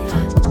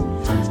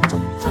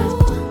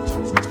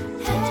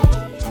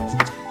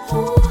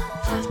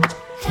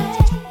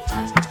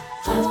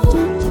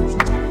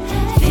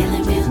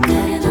 Feeling real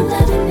good and I'm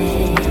loving it.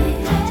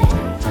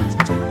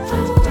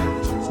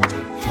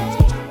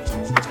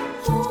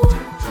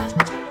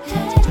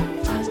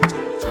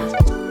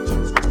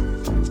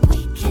 We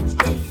can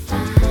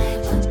defy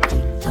what we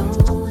know,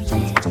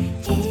 let it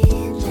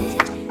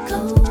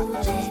go,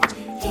 let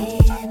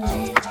it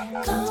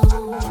go.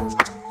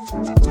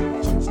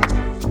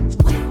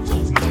 Where we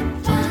can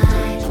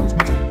find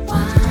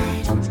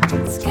wide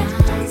open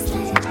skies,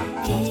 let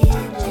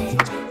it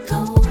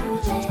go,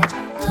 let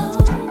go.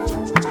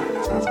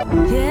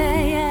 Yeah,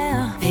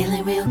 yeah.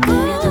 Feeling real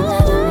good and I'm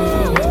loving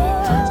it.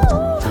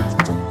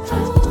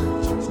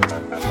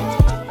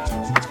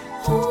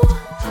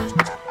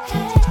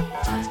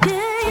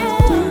 Yeah, yeah.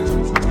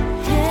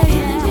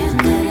 Feeling real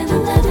good and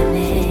I'm loving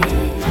it.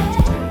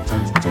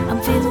 I'm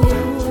feeling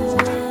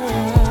good.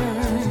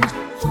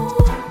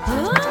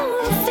 Oh,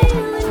 I'm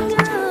feeling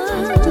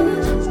good.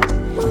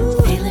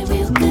 Feeling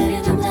real good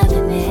and I'm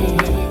loving it.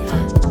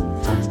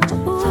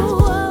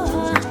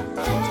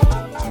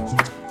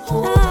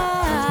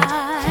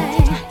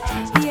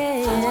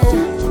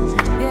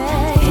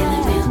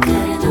 Feeling real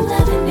good and I'm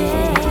loving it.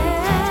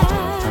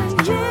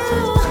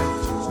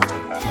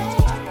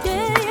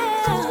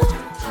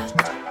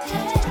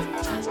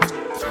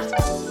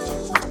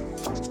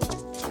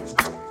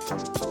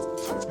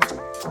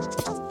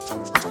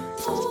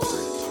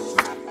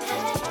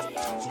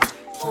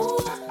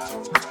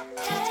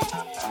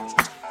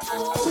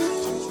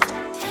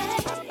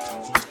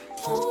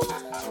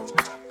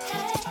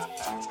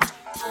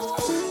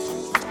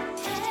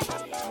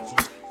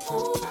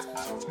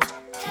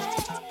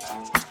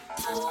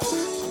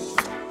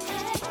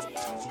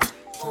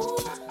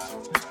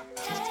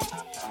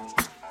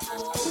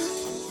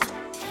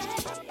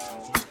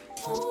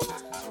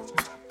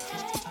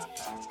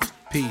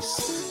 Peace.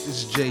 This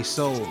is J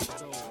Soul,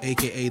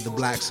 aka the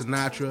Black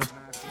Sinatra,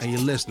 and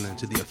you're listening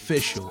to the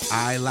official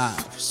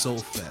iLive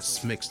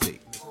Soulfest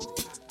Mixtape.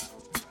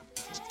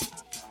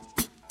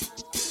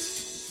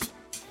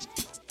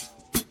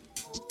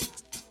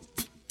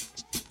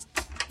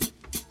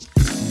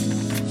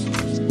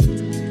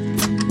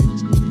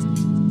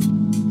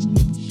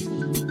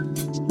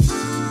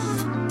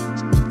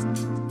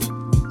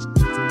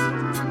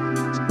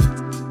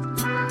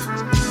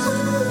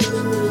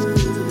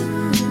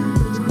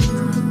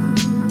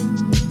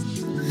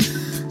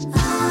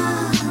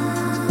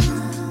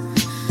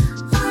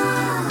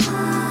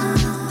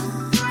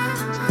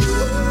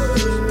 Ooh.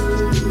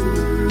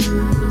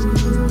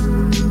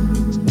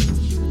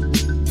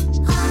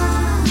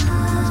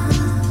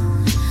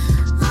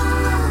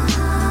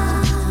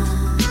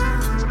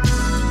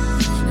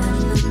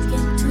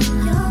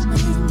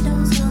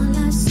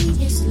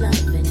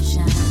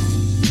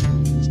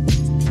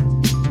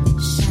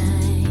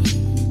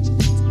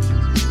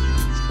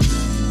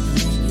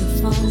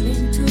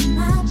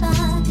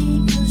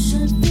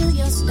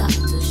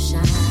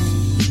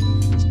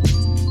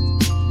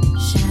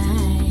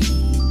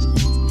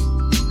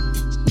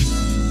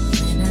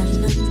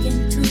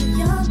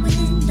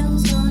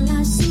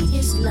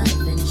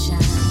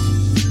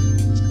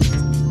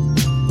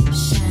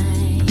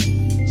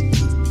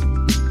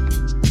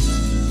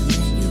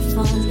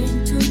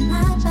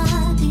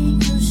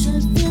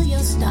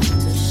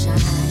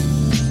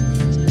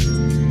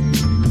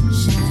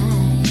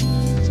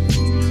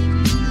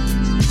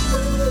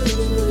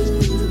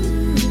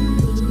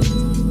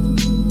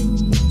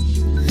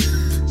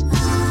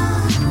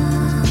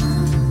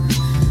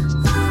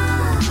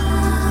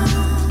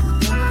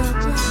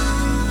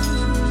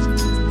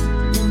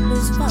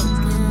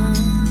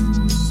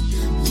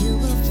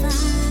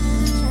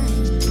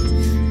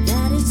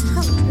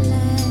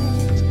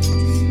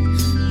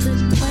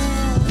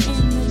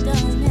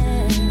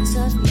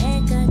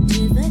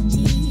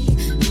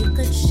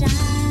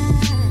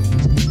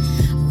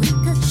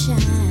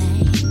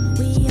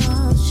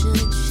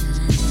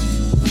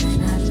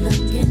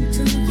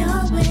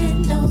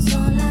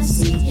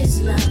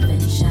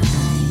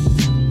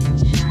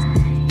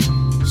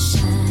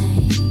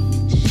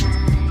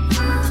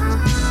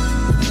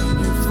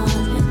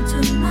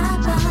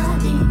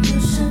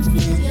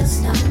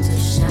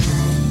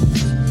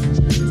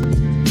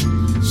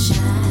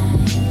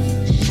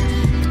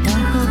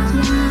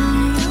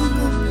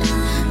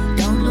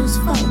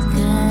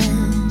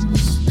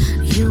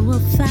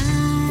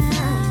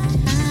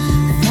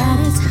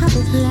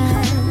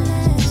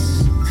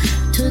 hopeless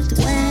to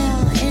dwell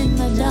in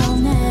the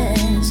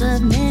dullness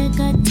of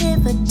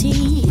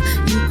negativity.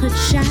 You could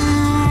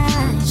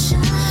shine,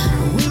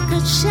 we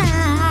could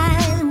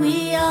shine,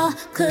 we all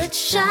could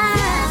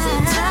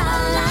shine.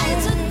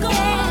 Lights are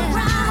going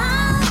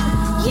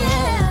around,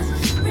 yeah.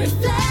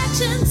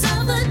 Reflections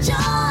of the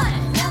joy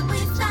that we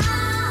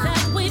found,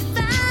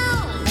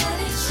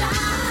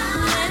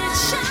 Let it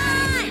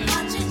shine,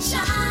 watch it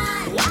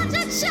shine, watch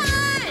it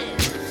shine.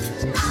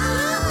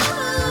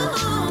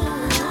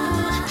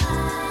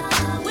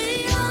 We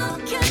all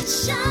can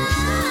shine.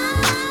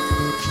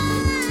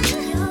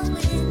 Your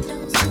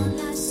windows, all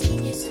I see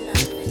is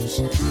love and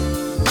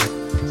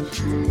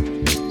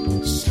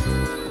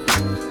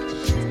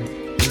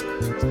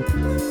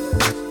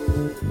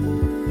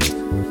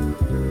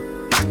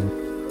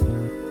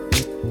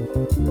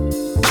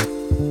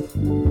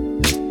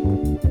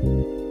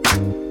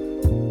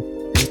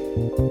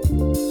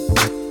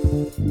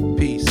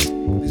Peace.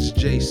 This is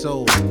J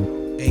Soul,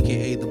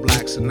 aka the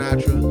Black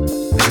Sinatra,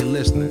 and you're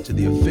listening to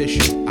the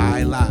official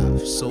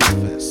iLive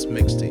Soulfest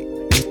Mixtape.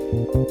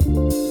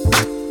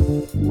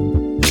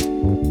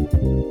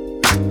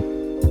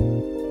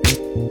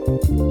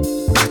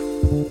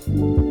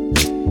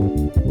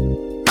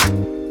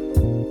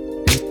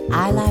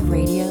 iLive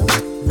Radio,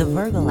 the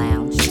Virgo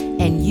Lounge,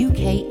 and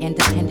UK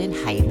Independent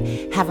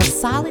Hype have a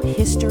solid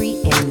history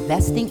in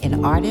investing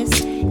in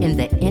artists in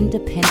the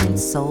independent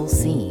soul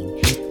scene.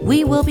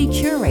 We will be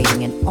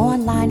curating an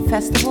online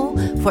festival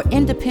for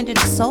independent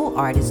soul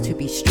artists to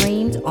be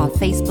streamed on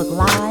Facebook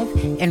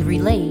Live and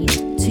relayed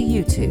to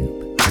YouTube.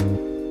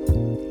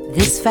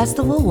 This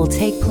festival will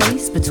take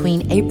place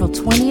between April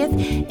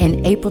 20th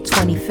and April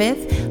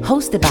 25th,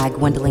 hosted by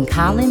Gwendolyn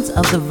Collins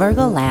of the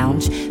Virgo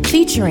Lounge,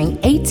 featuring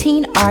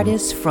 18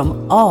 artists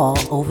from all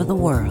over the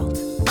world.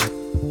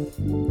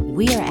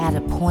 We are at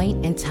a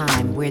point in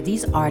time where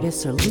these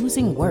artists are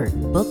losing work,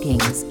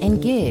 bookings,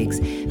 and gigs.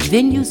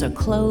 Venues are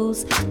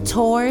closed,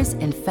 tours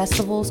and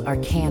festivals are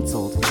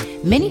canceled.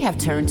 Many have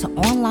turned to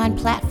online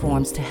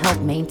platforms to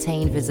help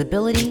maintain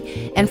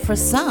visibility and, for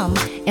some,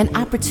 an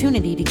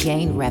opportunity to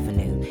gain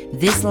revenue.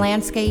 This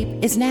landscape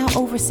is now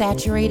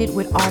oversaturated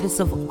with artists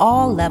of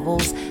all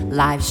levels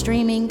live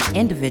streaming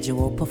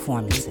individual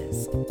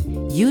performances.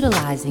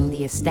 Utilizing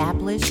the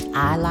established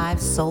iLive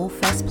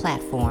Soulfest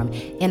platform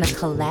in a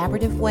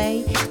collaborative way,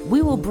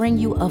 we will bring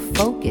you a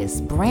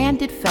focused,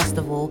 branded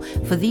festival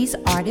for these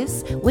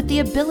artists with the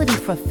ability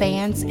for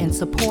fans and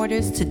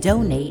supporters to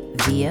donate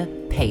via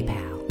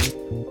PayPal.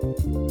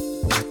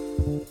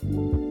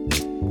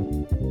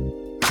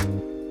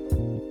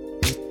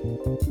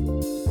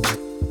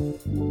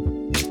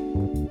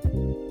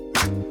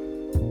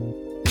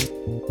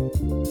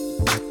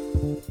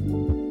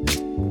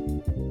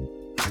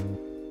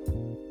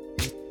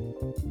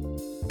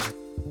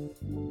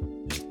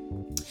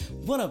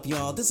 What up,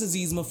 y'all? This is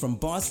Yzma from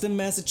Boston,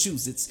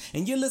 Massachusetts,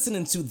 and you're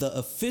listening to the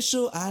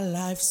official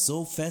iLive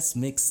Soulfest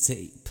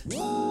Mixtape.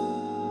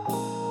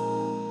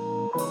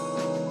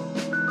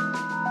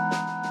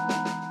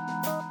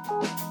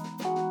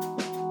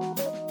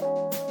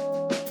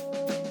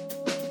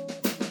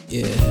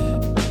 Yeah.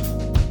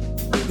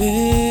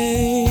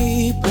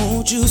 Babe,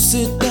 won't you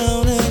sit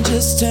down and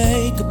just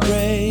take a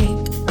break?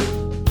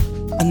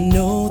 I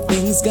know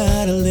things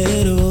got a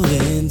little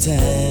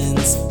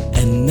intense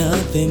and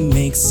nothing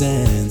makes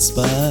sense,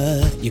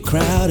 but you're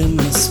crowding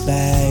my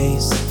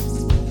space.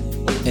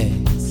 Hey.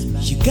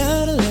 You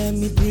gotta let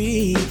me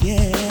breathe,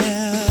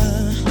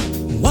 yeah.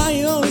 Why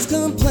you always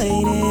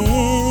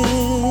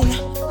complaining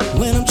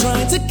when I'm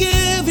trying to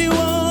give you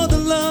all the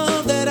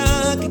love that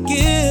I could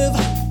give?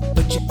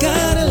 But you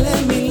gotta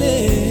let me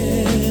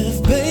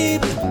live,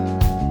 babe.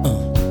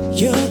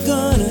 You're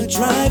gonna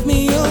drive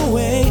me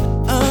away.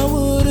 I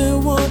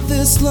wouldn't want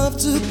this love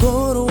to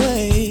go to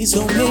waste.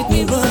 Don't make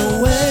me run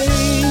away,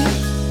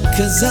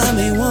 'cause I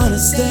may wanna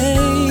stay.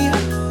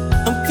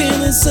 I'm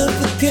feeling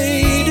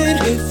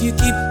suffocated. If you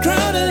keep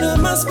crowding up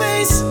my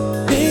space,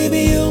 baby,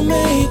 you'll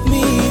make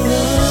me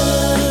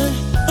run.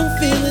 I'm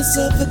feeling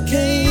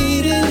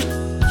suffocated.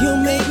 You'll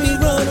make me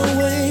run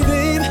away,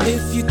 babe.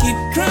 If you keep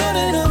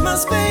crowding up my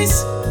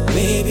space,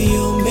 baby,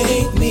 you'll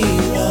make me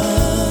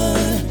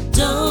run.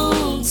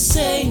 Don't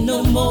say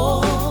no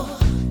more,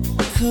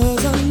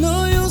 'cause I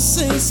know you'll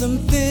say some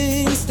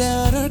things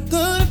that are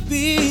gonna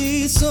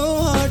be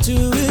so hard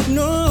to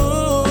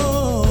ignore.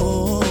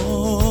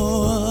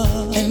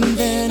 And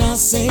then I'll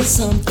say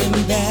something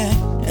bad,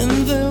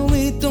 and then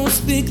we don't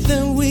speak,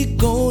 then we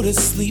go to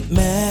sleep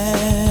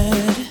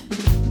mad.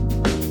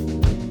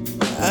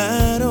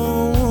 I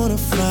don't wanna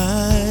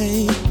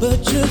fight,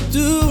 but you're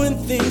doing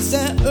things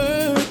that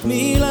hurt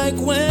me. Like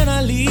when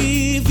I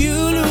leave, you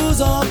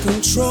lose all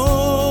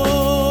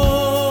control.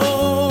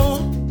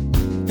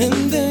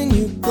 And then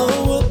you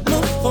blow up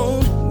my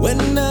phone.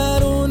 When I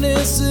don't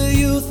answer,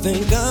 you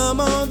think I'm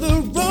on the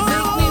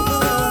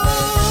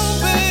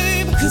road,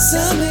 babe. 'Cause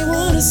I may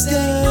wanna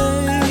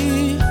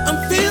stay. I'm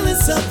feeling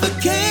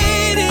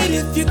suffocated.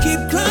 If you keep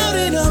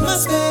crowding on my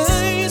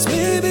space,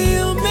 baby,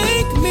 you'll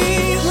make me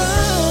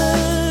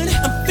run.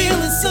 I'm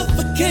feeling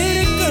suffocated.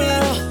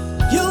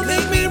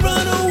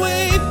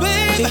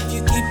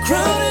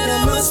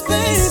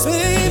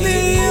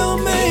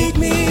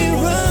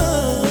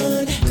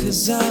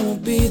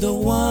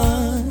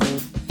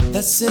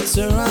 that sits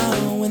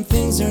around when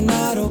things are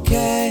not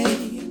okay.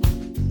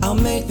 I'll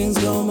make things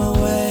go my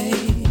way.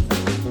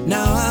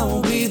 Now I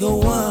won't be the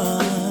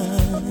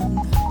one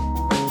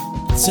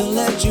to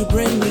let you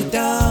bring me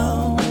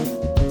down.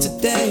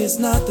 Today is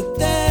not the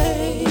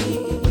day.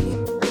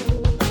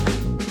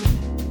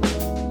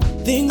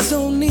 Things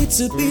don't need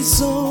to be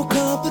so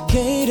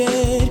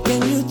complicated.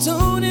 Can you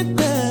tone it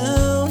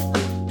down?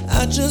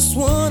 I just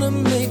wanna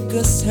make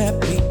us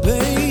happy,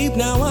 babe.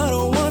 Now I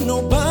don't want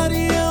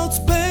nobody else,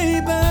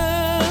 baby.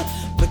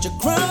 But you're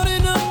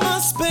crowding up my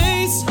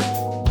space.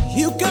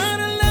 You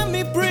gotta let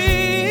me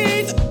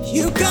breathe.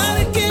 You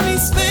gotta give me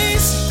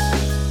space.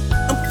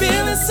 I'm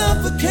feeling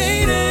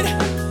suffocated.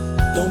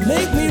 Don't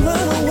make me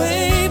run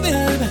away,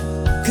 babe.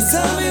 Cause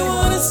I may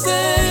wanna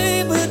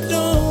stay, but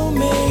don't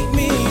make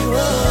me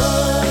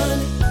run.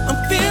 I'm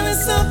feeling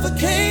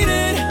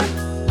suffocated.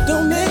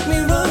 Don't make me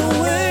run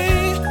away.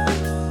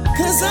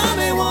 Cause I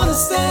may wanna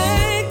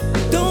stay.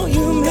 Don't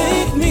you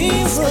make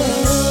me run.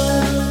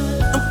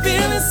 I'm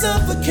feeling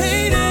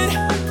suffocated.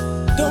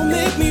 Don't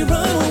make me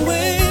run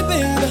away,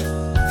 babe.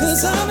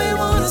 Cause I may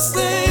wanna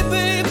stay,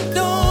 babe.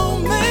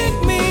 Don't make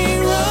me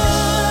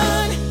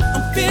run.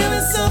 I'm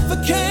feeling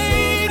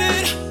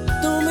suffocated.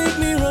 Don't make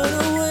me run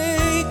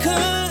away.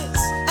 Cause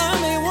I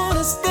may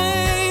wanna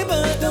stay,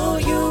 but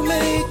don't you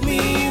make me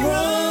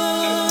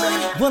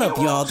run. What up,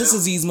 y'all? This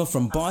is Yzma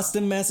from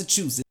Boston,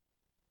 Massachusetts.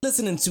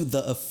 Listening to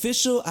the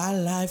official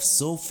iLive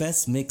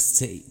Soulfest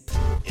Mixtape.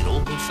 In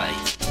all good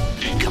faith,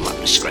 come up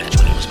with scratch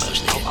when it was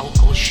mostly. I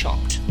was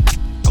shocked.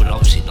 I was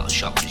obviously not as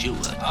shocked as you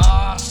were.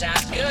 Oh,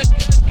 sounds good.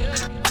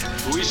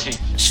 Who is he?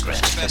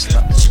 Scratch.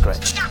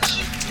 Scratch.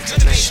 It's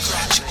a name.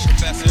 Scratch.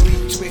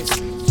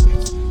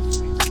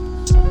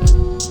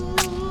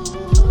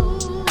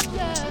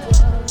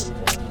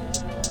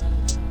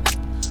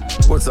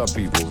 What's up,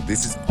 people?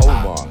 This is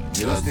Omar.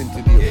 You're listening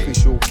to the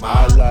official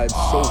iLive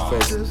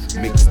Soulfest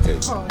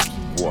Mixtape.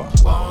 What?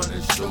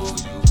 Wanna show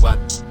you what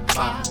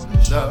my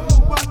love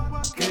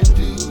can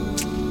do.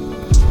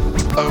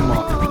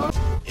 Omar.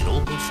 In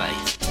all good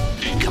faith,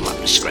 come up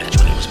with scratch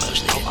when it was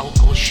mostly. I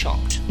was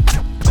shocked.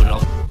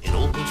 In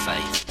all good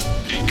faith,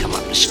 come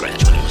up with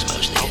scratch when it was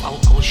mostly. I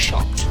was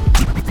shocked.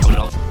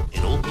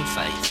 In all good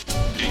faith,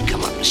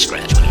 come up with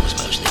scratch when it was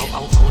mostly. I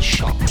was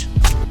shocked.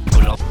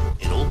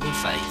 In all good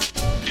faith,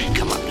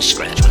 come up with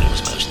scratch when it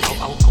was mostly.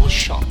 I was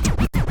shocked.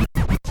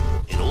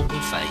 In all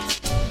good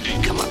faith,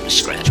 come up with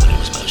scratch when it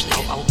was mostly. I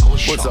was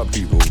shocked. What's up,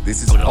 people?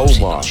 This is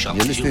Omar.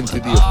 You're listening to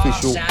the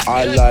official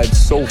iLive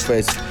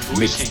Soulfest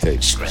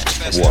Mixtape.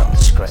 What?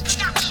 Scratch.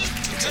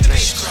 It's a name.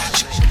 Scratch.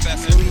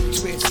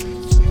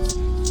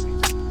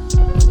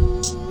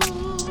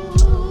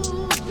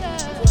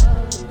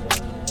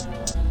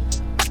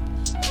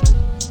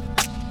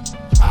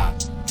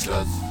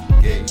 Just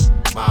gave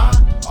my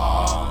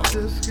all.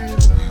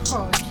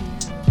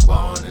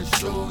 Wanna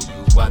show you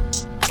what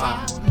my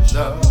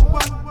love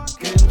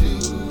can do.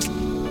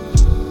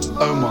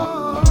 Omar.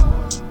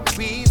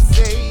 We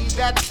say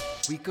that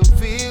we can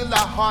fill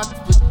our hearts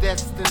with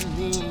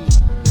destiny.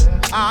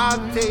 I'll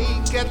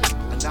take it,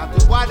 and I'll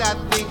do what I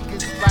think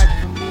is right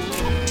for me.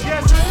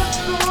 Yes, it's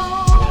so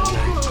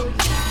good.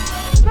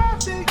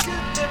 Nothing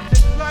can lift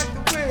it like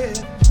the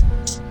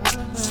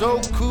wind. So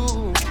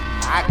cool,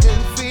 I can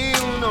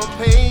feel no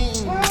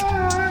pain.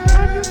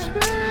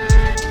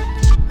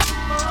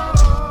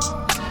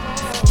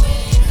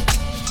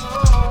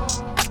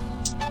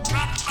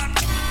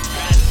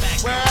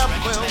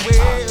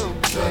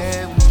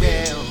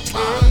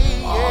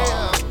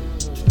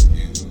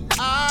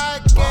 I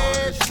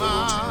gave my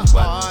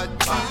heart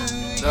to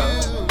you.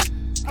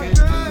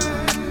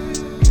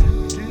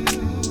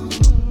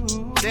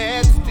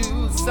 Let's do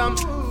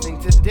something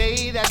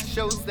today that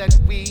shows that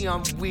we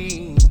are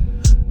we.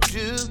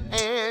 Do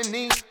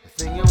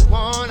anything you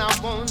want, I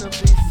wanna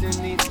be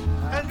silly.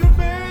 And you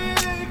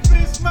make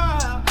me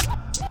smile.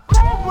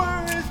 No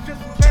worries,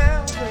 just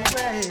melt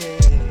away.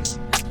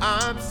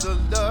 I'm so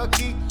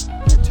lucky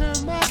you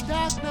turn my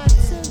dark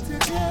nights into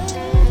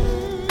day.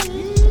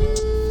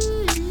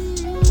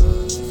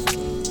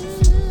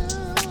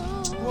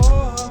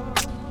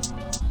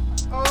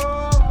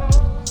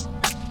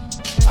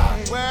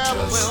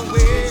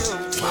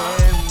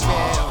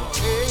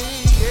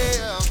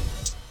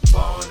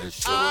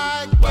 I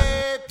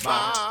gave my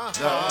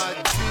heart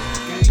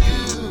to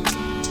you.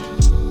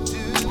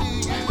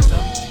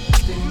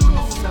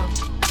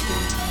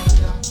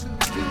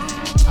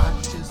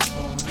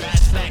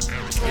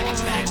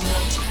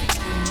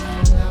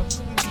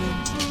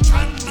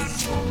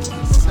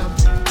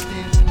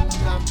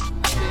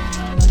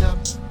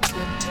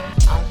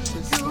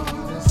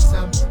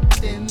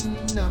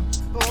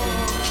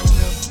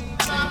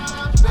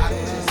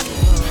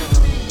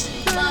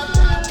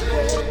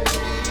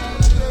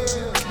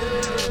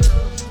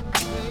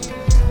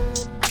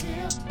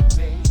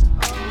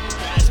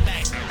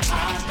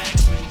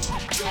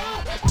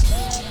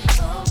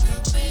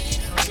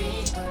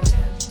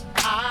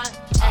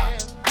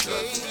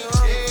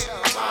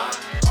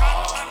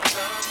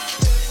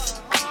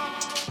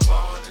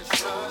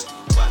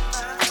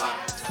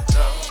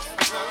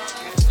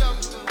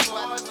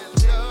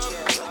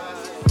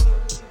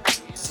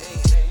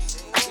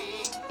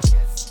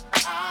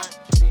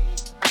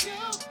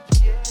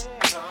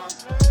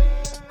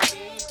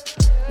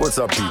 What's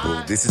up,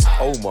 people? This is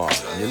Omar,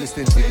 and you're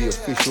listening to the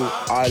official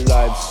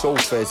iLive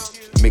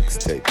Soulfest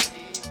Mixtape.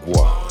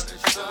 Wow.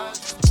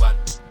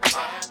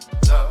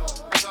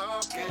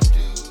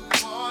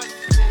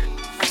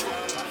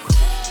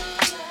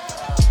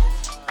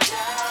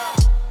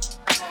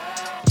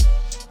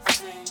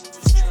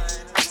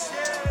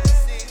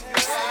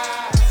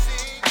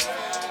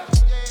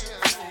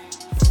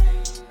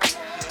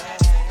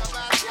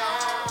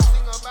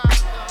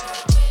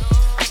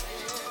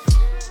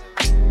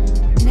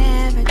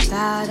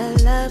 Thought a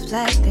love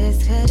like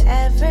this could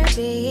ever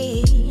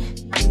be.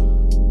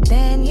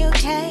 Then you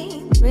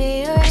came,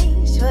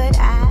 rearranged what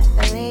I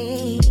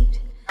believed.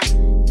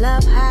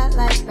 Love hot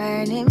like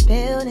burning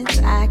buildings,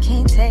 I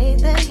can't take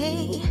the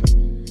heat.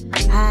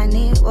 I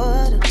need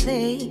water,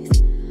 please.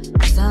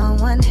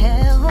 Someone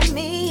help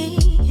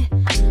me.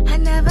 I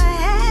never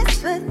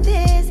asked for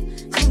this,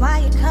 so why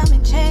you come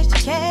and change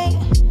the game?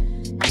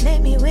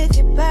 Lit me with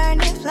your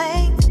burning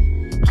flames.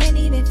 Can't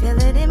even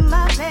feel it in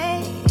my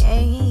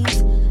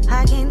veins.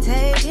 I can't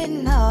take it,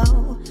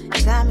 no. You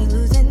got me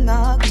losing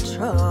all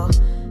control.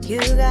 You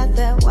got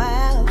that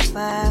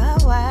wildfire,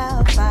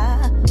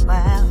 wildfire,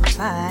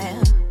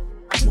 wildfire.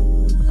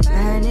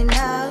 Burning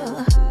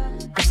up,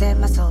 you set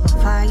my soul on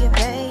fire,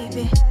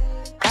 baby.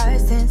 Our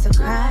sense of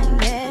crime,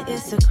 yeah,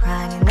 it's a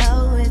crime. You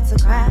know it's a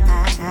crime.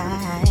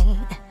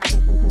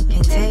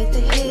 Can't take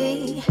the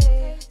heat.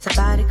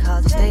 Somebody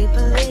call the state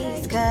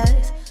police,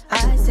 cause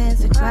our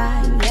sense of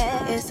crime,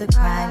 yeah, it's a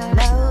crime. You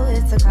know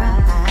it's a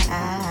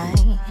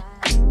crime.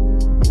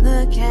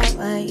 Look at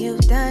what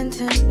you've done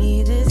to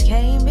me, this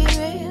can't be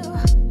real.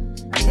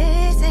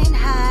 This ain't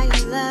how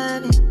you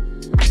love it,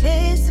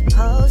 it's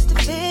supposed to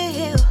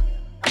feel.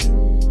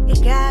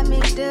 It got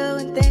me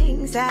doing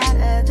things out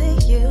of the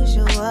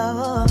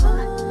usual.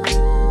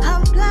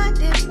 I'm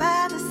blinded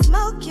by the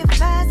smoke, your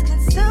fast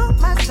consume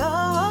my soul.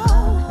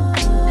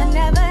 I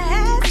never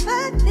asked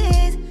for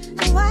this,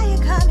 so why you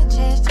come and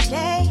change the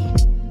game?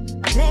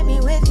 Lit me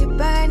with your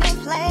burning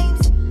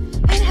flames.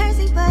 It hurts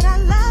me, but I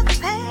love the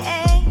pain.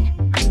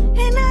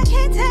 And I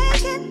can't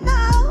take it, no.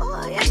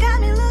 You got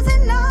me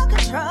losing all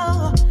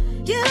control.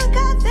 You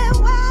got that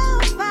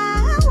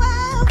wildfire,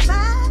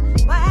 wildfire,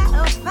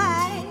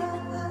 wildfire.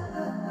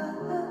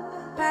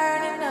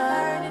 Burning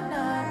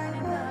up,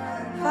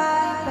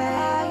 fire,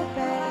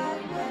 baby.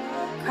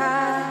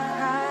 Cry,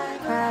 cry,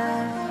 cry,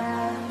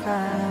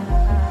 cry.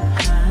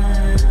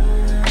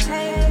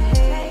 Hey,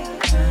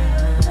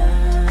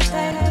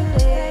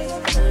 stay,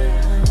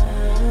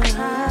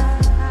 cry.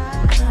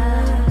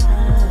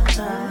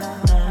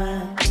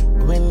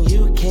 When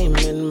you came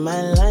in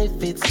my life,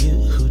 it's you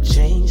who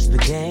changed the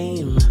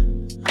game.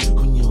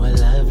 Who knew a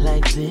love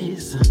like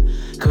this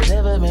could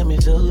ever make me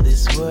feel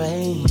this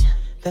way?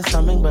 There's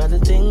something about the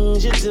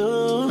things you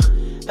do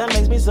that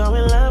makes me so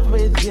in love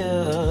with you.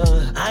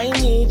 I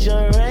need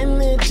your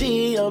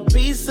energy, your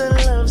peace and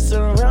love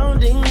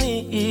surrounding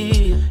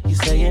me. You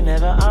say you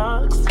never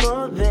asked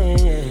for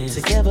this.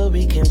 Together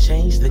we can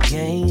change the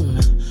game.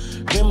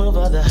 Remove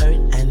all the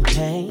hurt and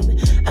pain.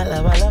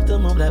 Allow our love to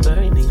move like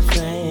burning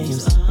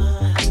flames.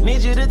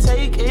 Need you to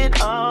take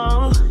it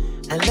all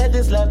and let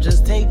this love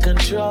just take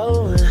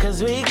control.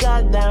 Cause we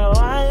got that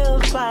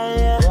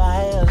wildfire,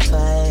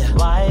 wildfire,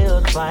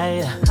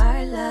 wildfire.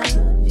 Our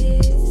love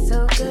is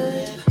so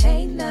good,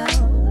 ain't no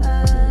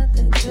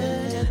other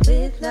good.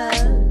 With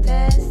love,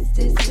 that's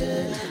this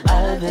good.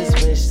 Others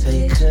wish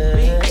they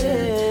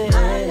could.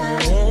 Our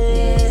love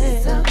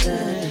is so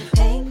good,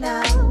 ain't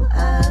no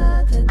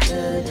other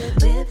good.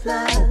 With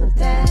love,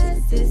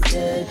 that's this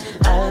good.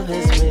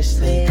 Others wish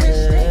they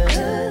could.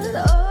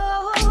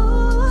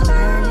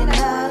 Burning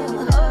up,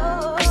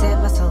 you set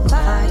my soul on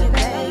fire,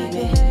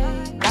 baby.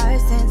 Our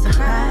sense of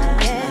crime,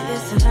 yeah,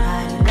 it's a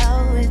crime. You know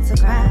it's a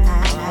crime.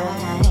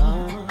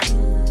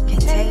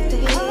 Can't take the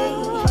heat.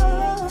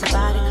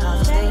 Somebody call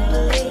the state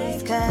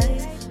police,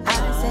 cause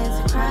our sense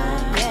of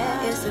crime,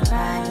 yeah, it's a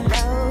crime. You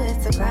know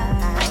it's a crime.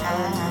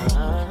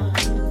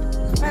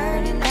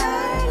 Burning up,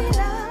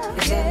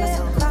 you set my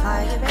soul on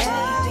fire,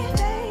 baby.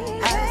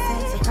 Our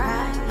sense of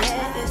crime,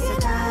 yeah, it's a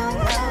crime.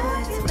 You know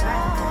it's a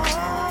crime.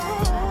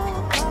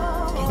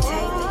 Can't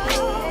take the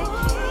heat.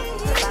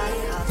 Somebody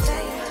call the state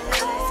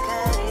police,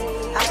 cause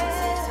our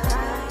sense of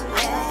crime,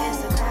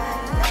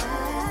 yeah,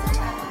 it's a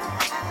crime.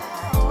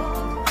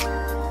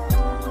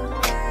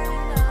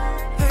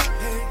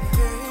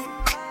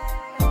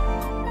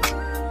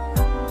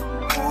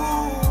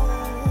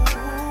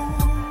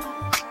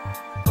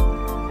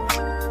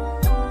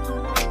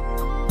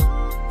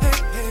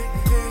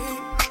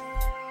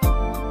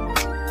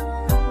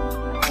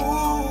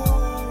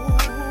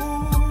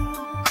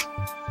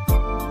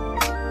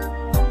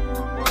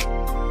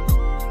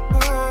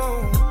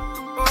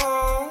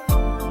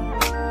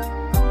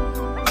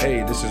 Hey,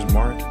 this is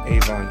Mark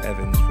Avon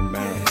Evans from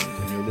Maryland,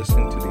 and you're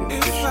listening to the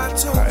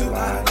official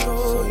iLive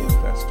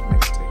Soulfest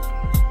Mixtape.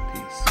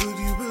 Peace. Would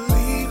you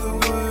believe the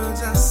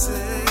words I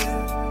said?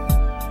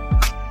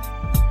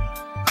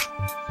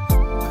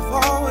 I've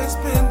always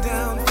been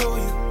down for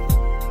you,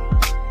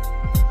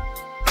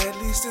 at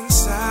least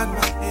inside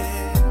my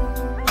head.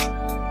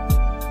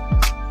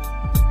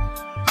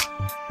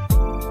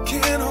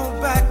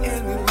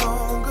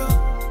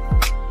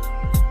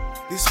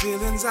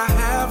 things I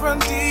have run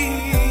deep.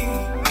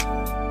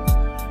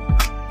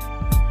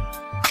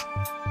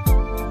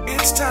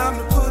 It's time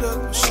to put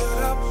up or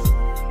shut up.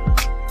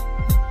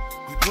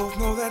 We both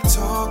know that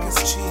talk is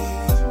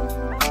cheap.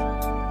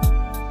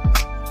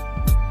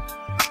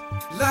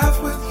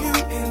 Laugh with you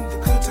in the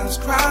good times,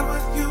 cry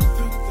with you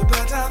through the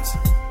bad times.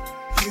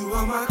 You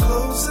are my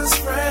closest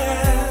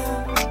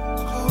friend,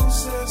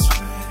 closest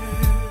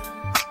friend.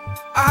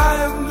 I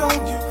have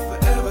known you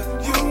forever.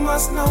 You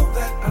must know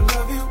that I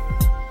love you.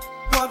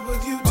 What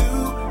would you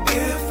do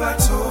if I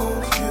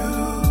told you?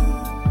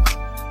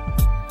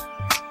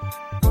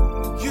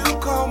 You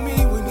called me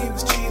when he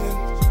was cheating,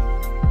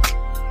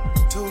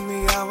 told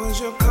me I was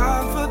your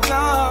confidant.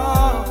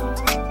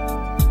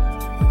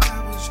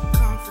 I was your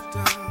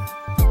confidant.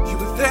 You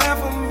were there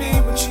for me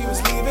when she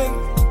was leaving.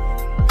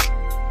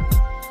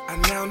 I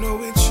now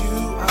know it's you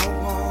I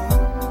want.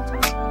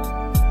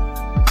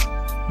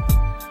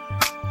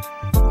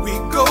 We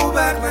go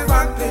back like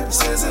rock, paper,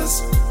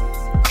 scissors.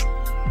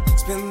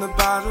 Spin the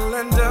bottle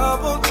and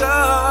double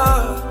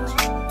dutch.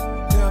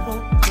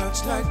 Double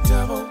dutch like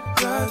double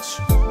dutch.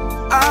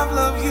 I've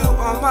loved you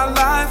all my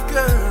life,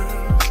 girl.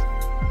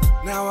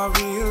 Now I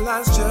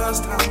realize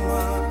just how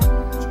much.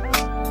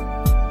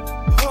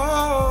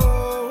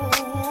 Oh,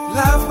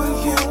 laugh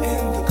with you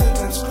in the good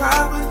times,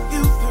 cry with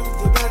you through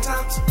the bad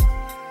times.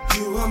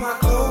 You are my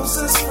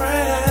closest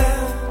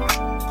friend,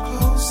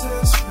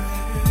 closest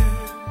friend.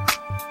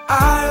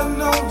 I have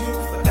known you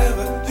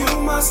forever.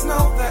 You must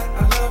know that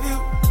I love you.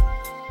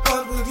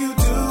 What would you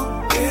do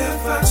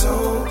if I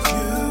told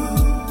you?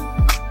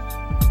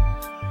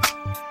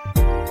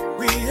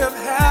 We have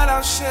had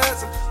our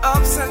shares of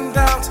ups and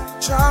downs,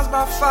 trials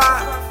by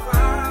fire.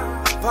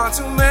 Far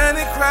too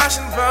many crash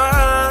and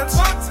burns.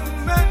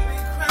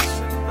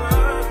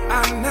 I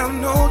now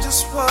know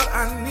just what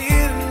I need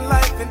in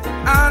life, and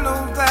I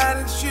know that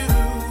it's you.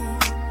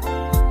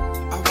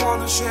 I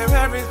wanna share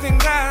everything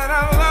that I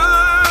love.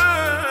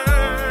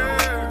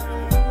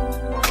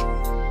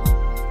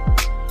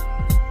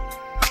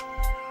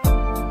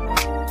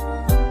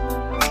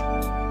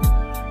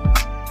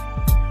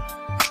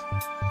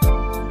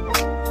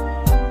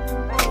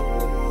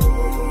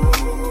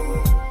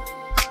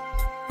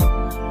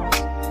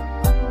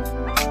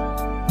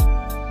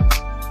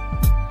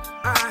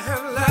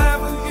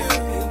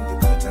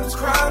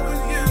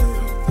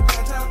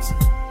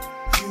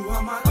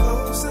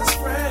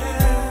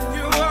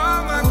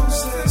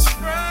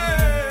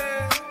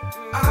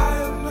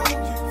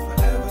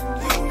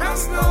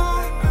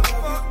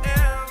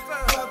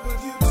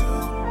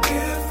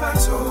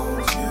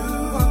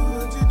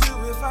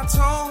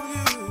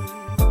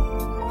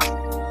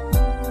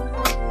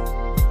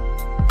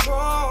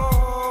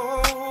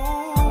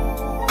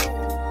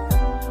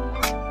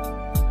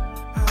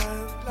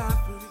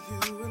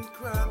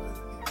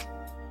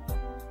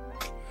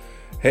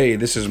 Hey,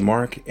 this is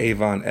Mark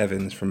Avon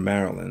Evans from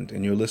Maryland,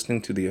 and you're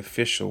listening to the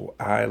official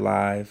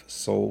iLive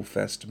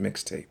Soulfest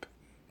Mixtape.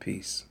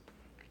 Peace.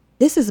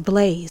 This is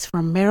Blaze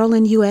from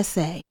Maryland,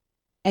 USA,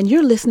 and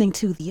you're listening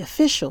to the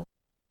official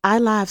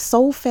iLive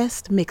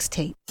Soulfest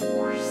Mixtape.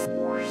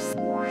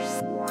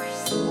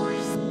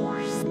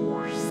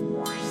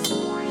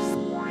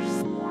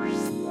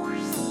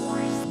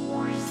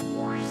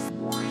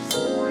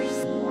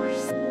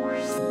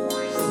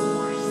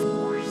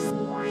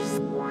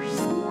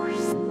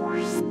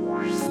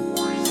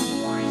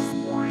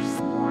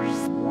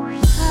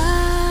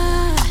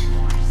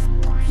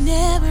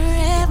 Never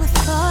ever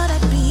thought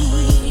I'd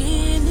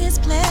be in this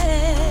place.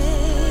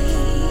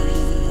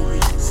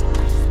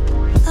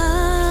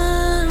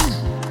 I'm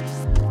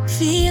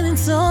feeling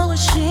so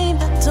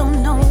ashamed, I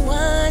don't know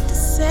what to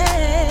say.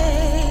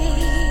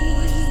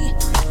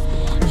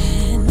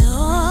 And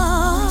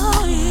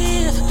oh,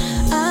 if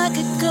I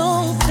could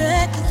go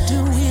back and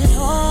do it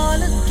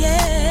all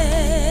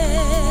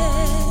again,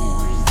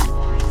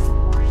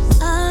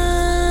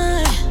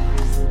 I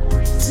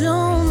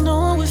don't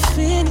know if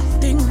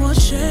anything will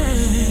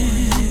change.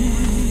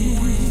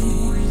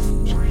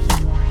 Your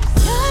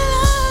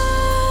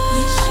love,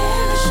 we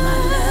cherish my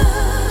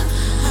love.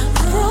 I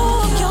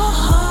broke your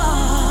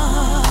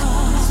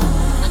heart.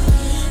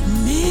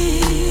 Me,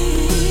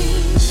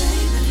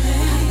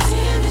 I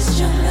damaged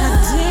your love. I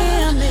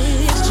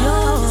damaged your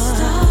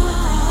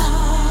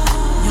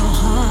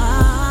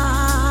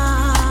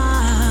heart.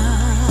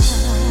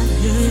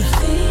 If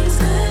things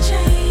could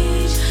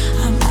change,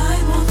 I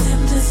might want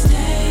them to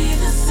stay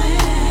the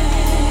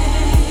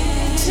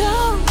same.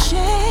 Don't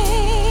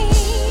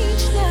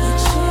change now. You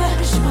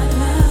cherish my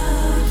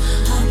love.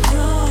 I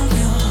broke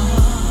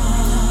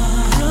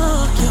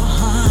your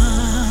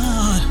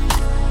heart.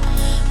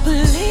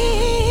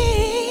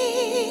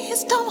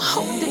 Please don't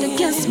hold it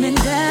against me,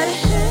 Daddy.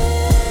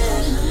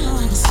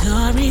 I'm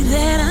sorry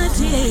that I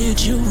did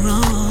you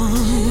wrong.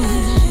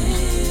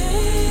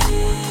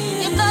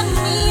 It doesn't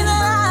mean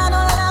that I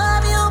don't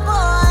love you,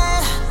 boy.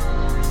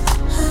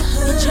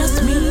 It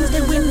just means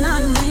that we're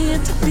not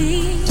meant to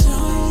be.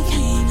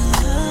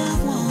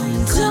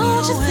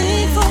 Don't you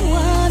think for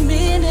 1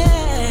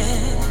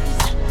 minute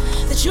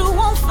that you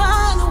won't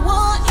find the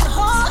one you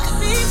hold?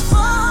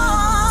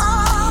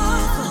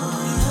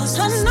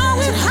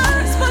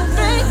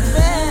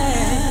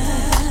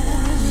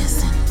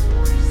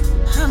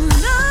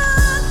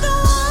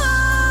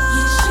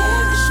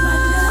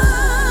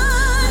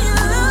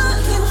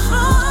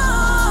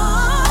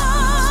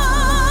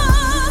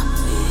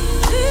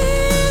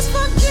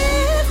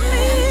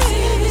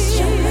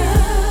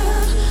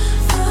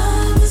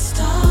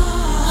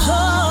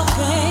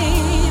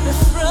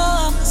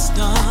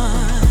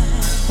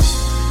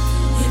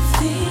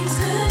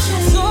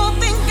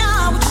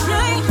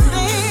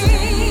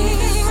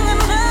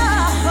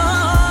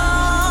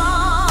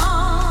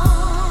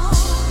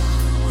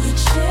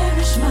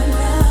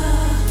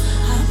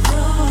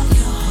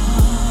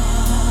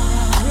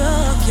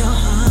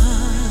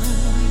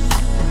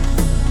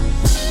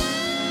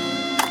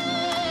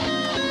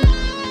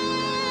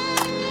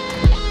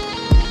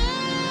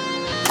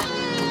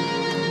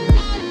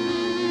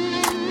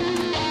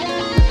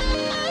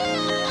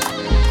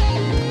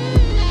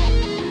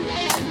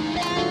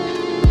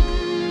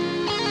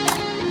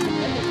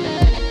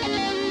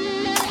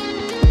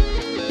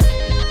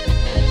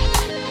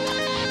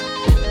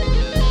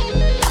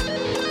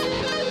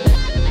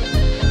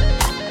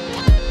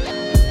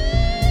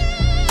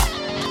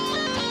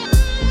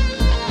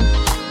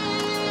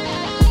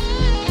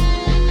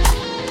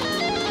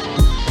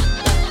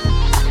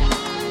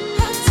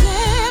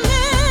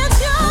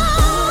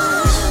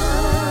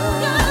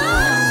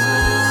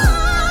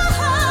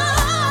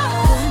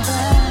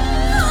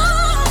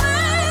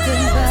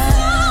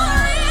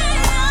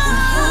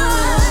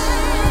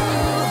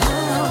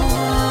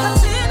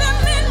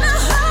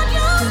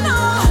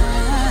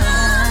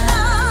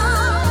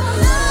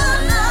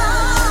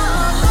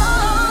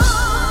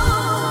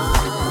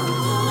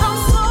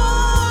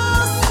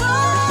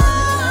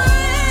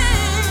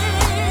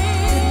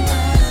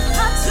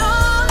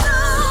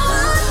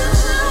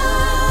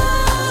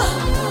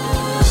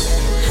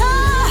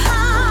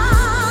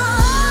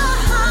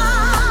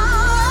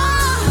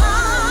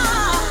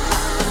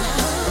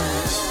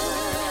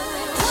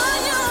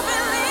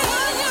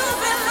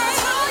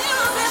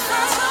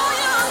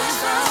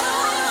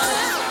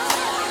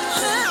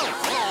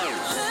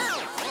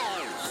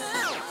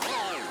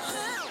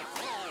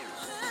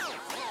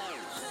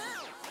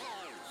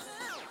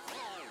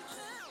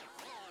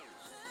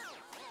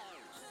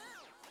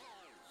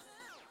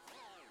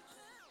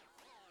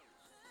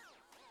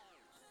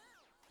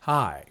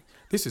 Hi,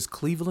 this is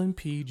Cleveland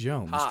P.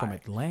 Jones from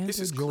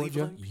Atlanta,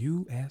 Georgia,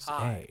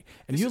 USA,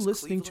 and you're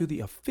listening to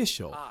the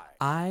official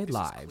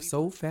iLive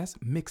Soulfest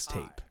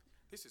Mixtape.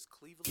 This is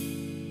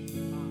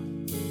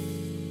Cleveland.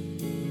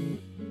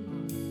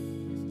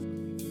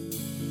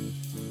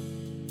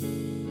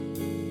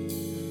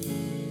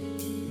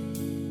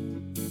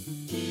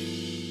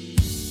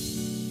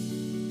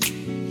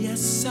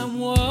 Yes, I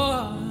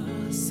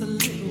was a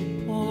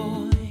little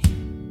boy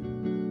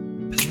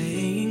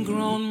playing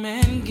grown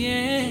man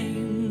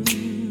games.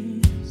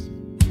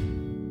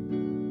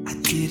 I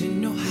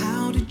didn't know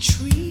how to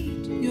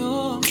treat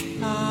your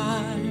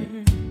heart,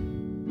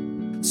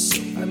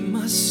 so I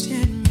must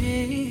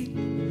admit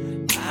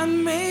I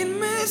made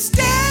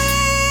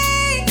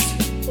mistakes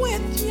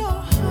with your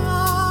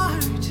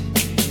heart,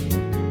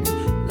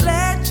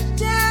 let you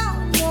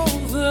down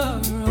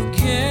over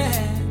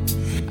again.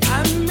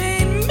 I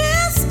made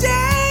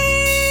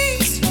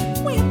mistakes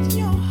with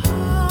your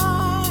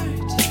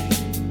heart.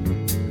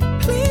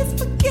 Please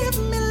forgive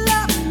me,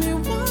 love me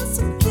once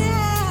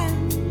again.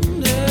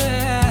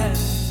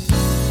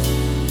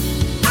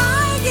 I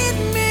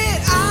admit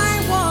I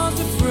was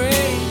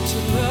afraid to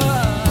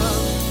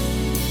love,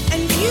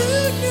 and you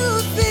knew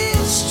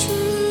this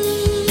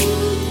truth.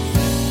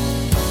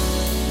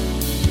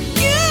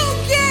 You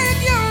gave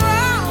your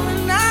all,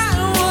 and I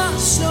was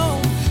so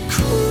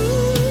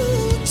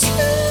cruel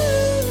to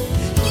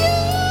you.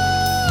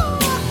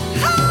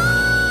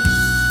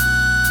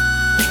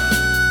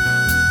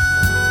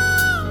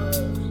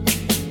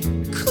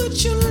 Could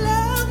you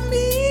love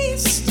me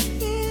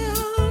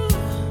still?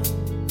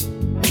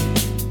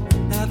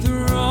 After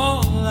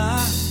all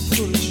I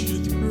put you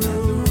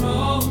through,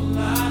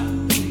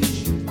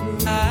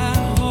 I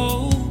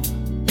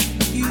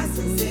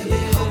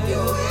hope you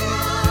will.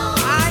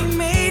 I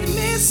made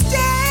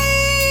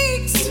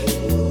mistakes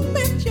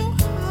with your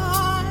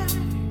heart.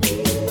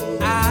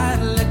 I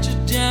let you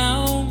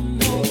down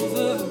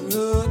over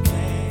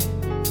again.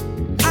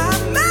 I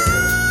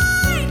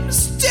made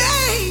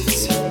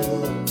mistakes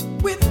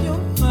with your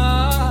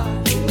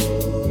heart.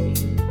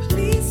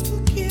 Please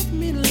forgive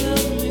me,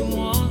 love me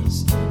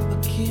once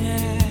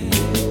again.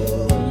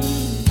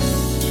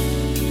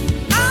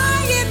 I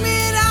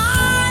admit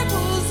I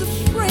was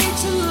afraid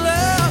to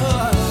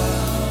love.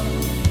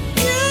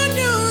 You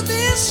knew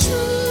this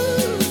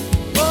truth.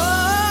 Oh,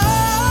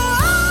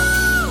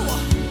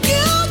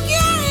 you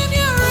gave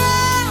your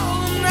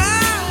all, and I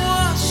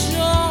was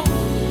so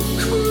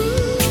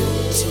cruel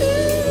to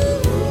you.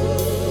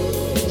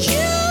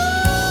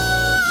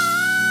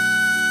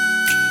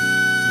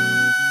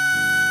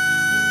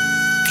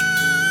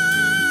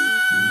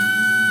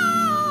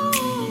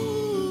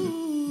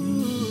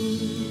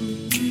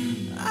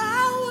 I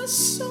was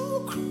so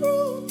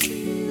cruel to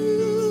you.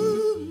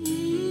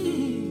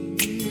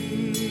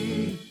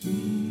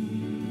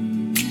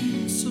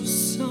 So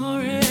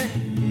sorry.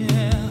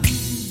 Yeah.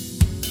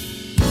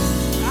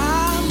 I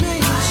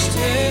made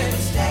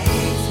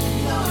mistakes.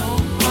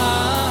 Don't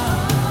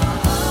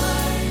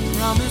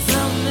promise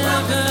I'll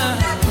never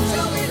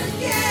do it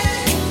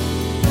again.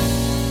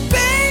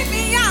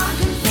 Baby, I'm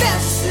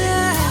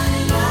confessing.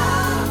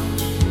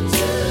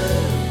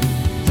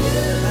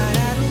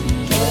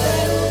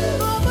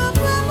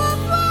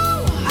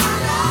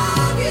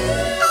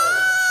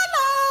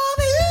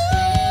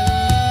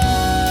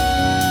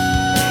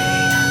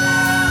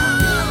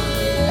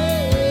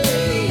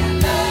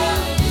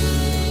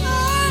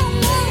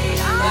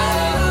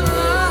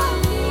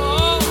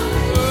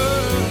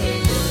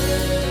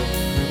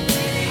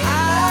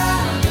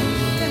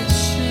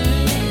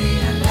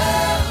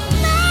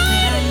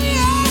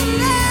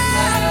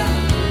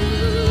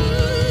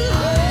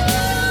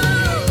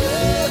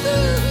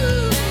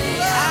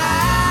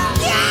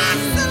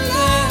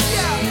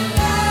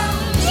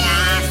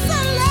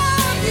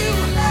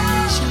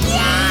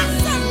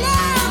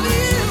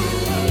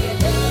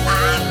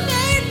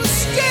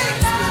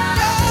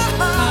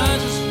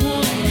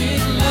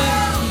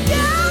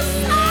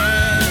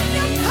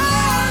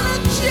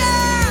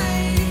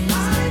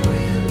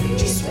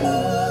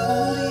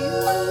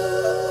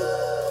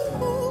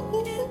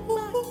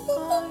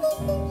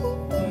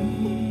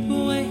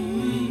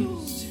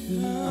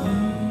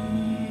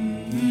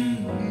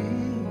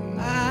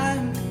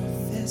 I'm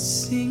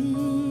confessing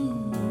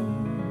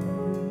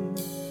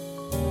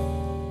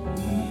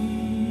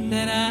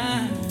that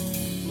I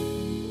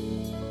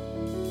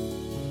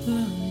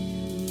love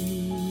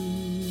you.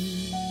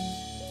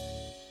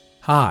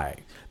 Hi,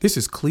 this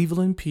is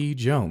Cleveland P.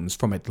 Jones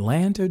from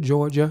Atlanta,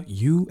 Georgia,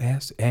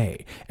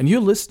 USA, and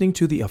you're listening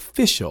to the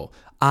official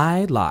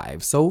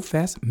iLive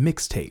Soulfest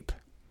Mixtape.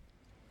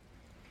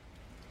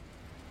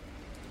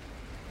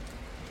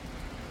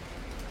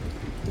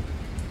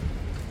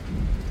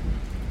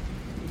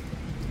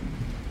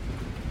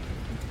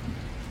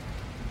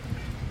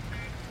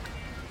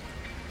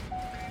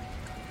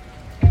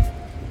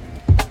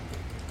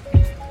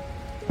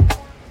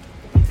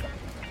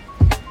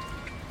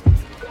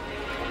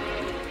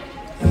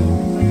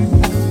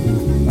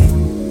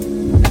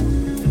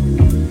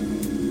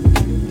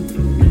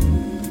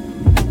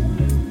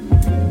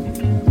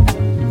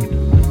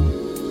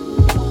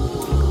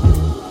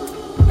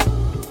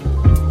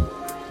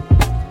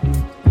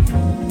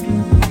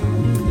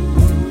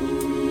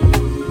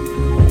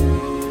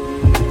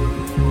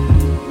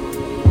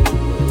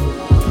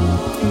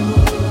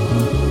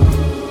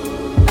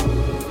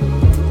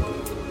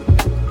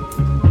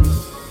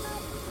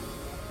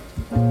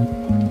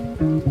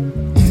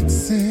 It's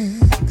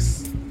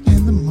 6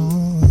 in the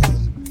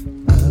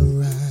morning. I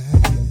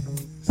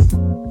rise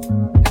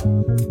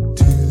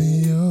to the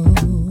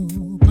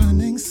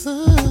opening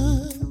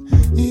sun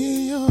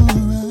in your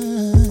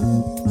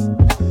eyes.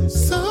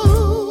 So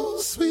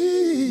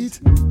sweet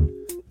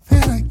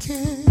that I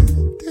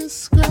can't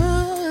describe.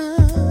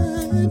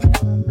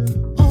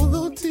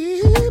 Although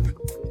deep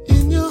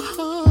in your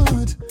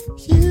heart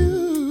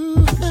you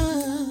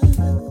hide.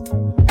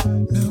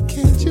 Now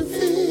can't you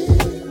feel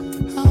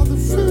how the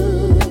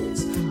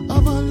fruits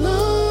of our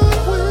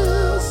love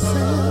will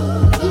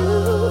set you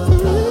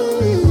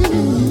free?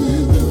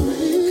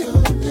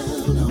 Come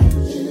down on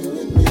you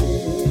and me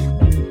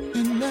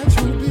in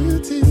natural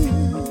beauty.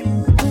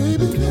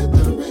 Baby, let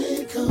the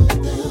rain come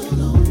down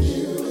on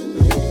you and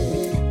me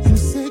in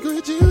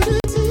sacred unity.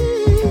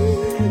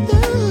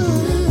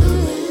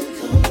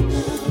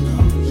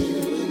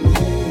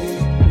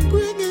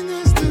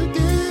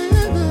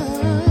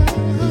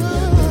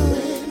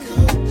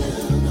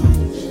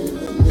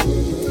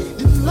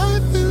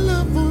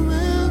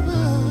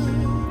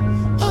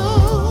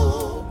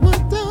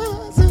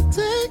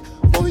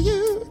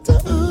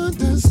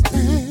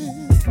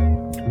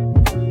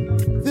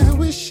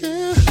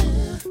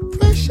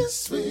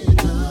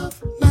 Sweet love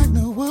like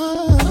no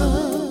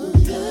other.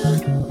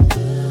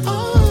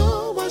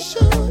 Oh, why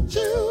should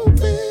you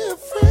be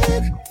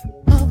afraid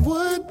of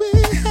what we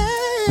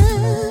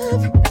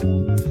have?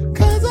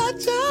 'Cause I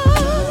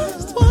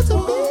just want to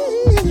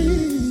be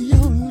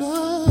your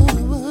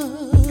lover.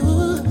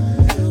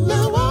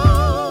 Now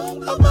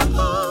all of my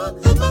heart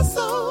and my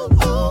soul,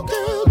 oh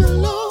girl,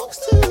 belongs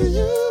to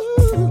you.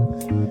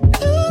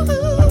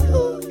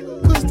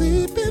 'Cause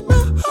deep in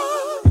my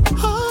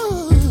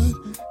heart,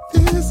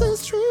 this is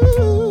true.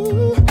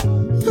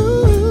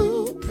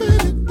 Ooh,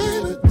 pretty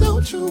baby,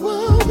 don't you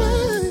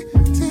worry.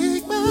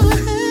 Take my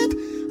hand,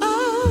 I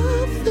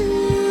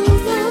feel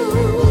you.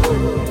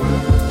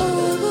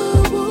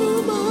 Other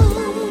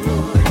woman,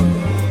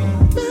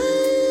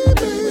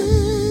 baby,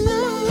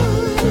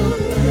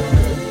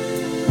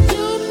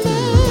 you're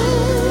mine.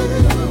 You're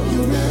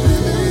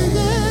everything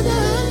that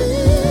I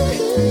need.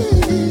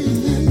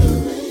 Let the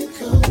rain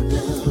come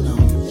down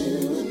on you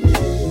and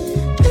me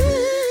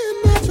in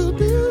natural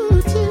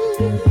beauty.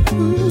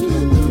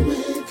 Let the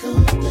rain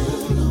come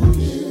down on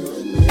you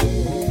and me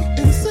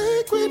in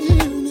sacred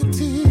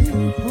unity.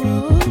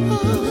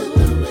 Let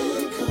the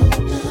rain come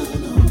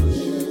down on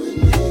you and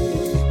me,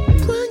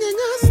 bringing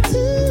us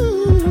together.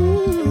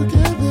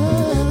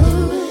 Let the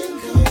rain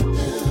come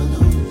down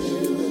on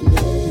you and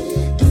me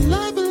in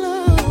life and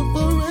love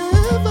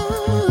forever.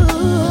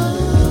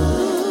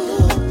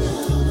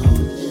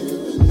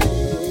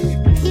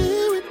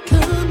 Hear it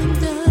coming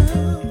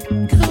down,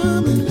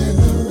 coming down. Let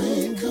the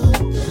rain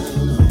come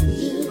down on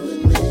you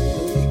and me.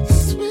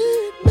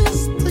 Sweet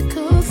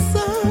mystical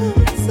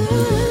sunset.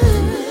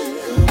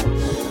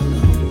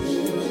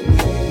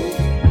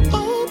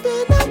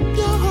 Open up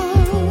your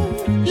heart,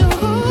 your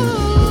heart.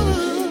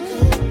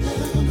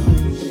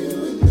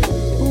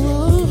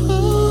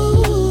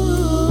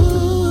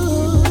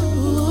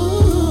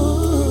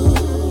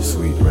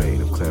 Sweet rain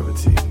of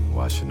clarity,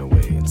 washing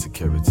away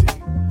insecurity.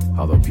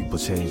 Although people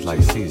change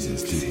like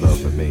seasons, deep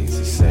love remains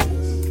the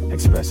same.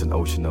 Express an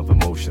ocean of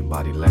emotion,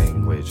 body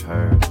language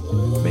heard.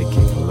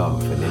 Making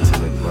love an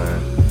intimate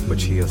word,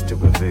 which heals to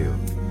reveal.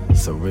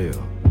 Surreal,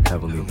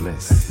 heavenly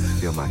bliss.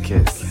 Feel my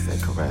kiss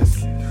and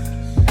caress.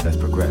 Let's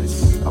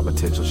progress, our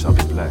potential shall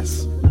be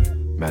blessed.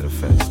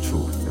 Manifest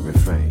truth and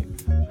refrain.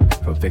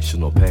 From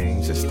fictional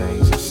pain,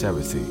 sustained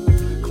sincerity.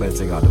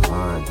 Cleansing our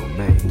divine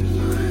domain.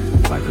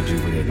 Like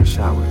rejuvenating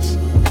showers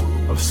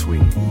of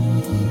sweet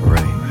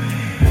rain.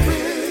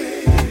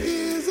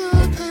 Is a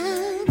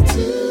path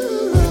to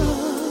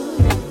love,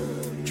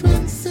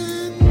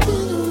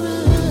 transcending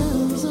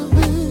realms of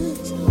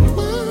this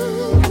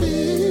world we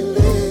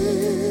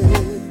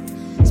live.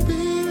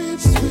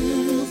 Spirits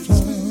will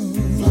flow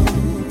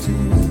to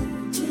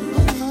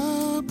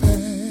our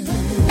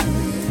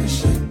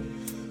passion.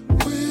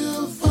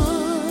 Will find.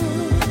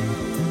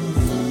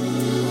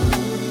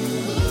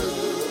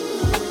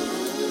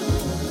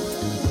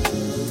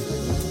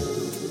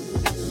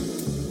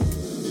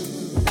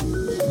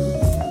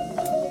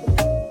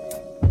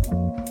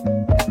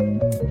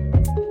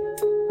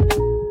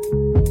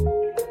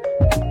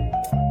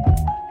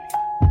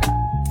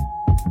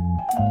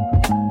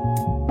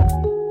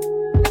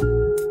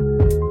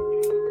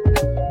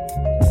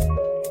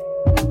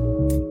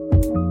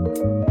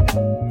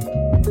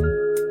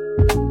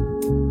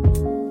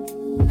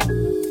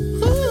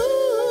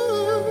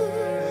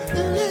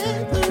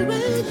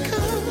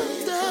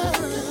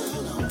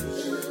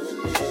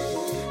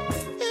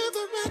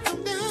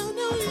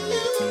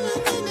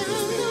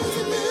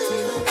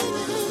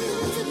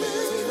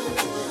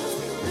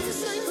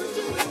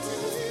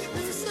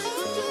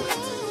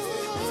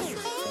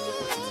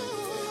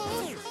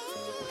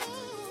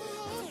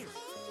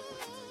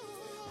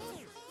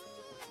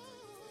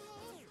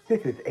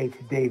 This is H.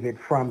 David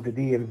from the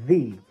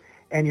DMV,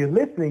 and you're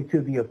listening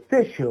to the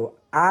official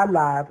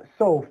iLive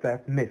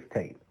Soulfest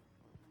Mixtape.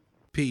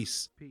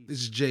 Peace.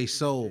 This is J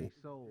Soul,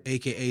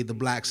 aka the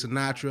Black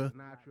Sinatra,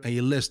 and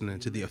you're listening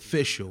to the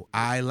official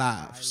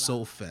iLive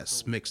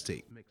Soulfest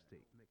Mixtape.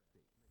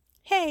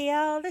 Hey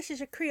y'all, this is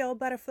your Creole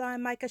butterfly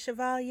Micah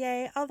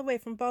Chevalier, all the way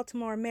from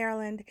Baltimore,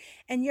 Maryland,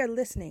 and you're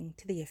listening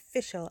to the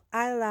official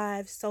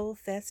iLive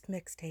Soulfest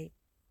Mixtape.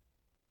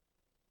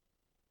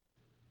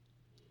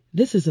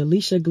 This is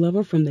Alicia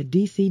Glover from the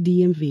DC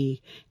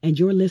DMV, and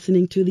you're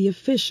listening to the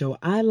official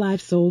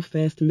iLive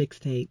Soulfest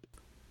Mixtape.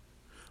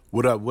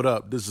 What up, what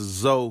up? This is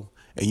Zoe,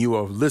 and you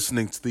are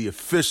listening to the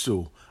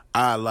official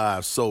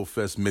iLive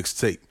Soulfest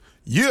Mixtape.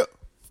 Yeah!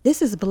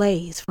 This is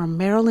Blaze from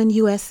Maryland,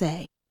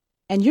 USA,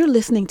 and you're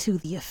listening to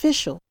the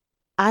official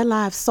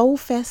iLive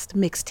Soulfest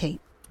Mixtape.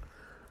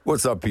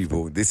 What's up,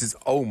 people? This is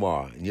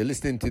Omar, and you're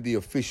listening to the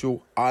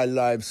official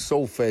iLive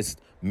Soulfest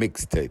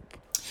Mixtape.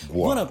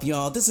 What up,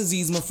 y'all? This is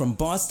Yzma from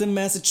Boston,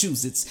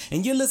 Massachusetts,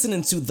 and you're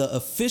listening to the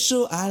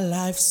official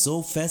iLive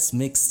Soulfest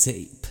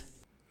Mixtape.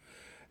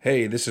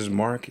 Hey, this is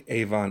Mark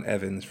Avon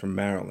Evans from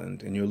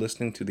Maryland, and you're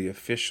listening to the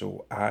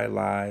official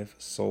iLive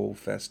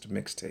Soulfest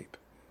Mixtape.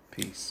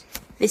 Peace.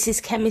 This is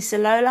Kemi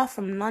Salola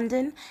from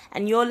London,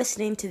 and you're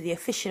listening to the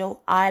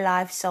official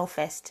iLive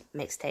Soulfest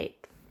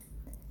Mixtape.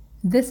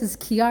 This is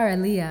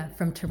Kiara Leah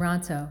from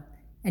Toronto,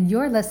 and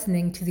you're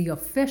listening to the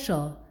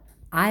official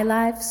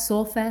iLive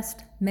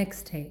Soulfest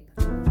Mixtape.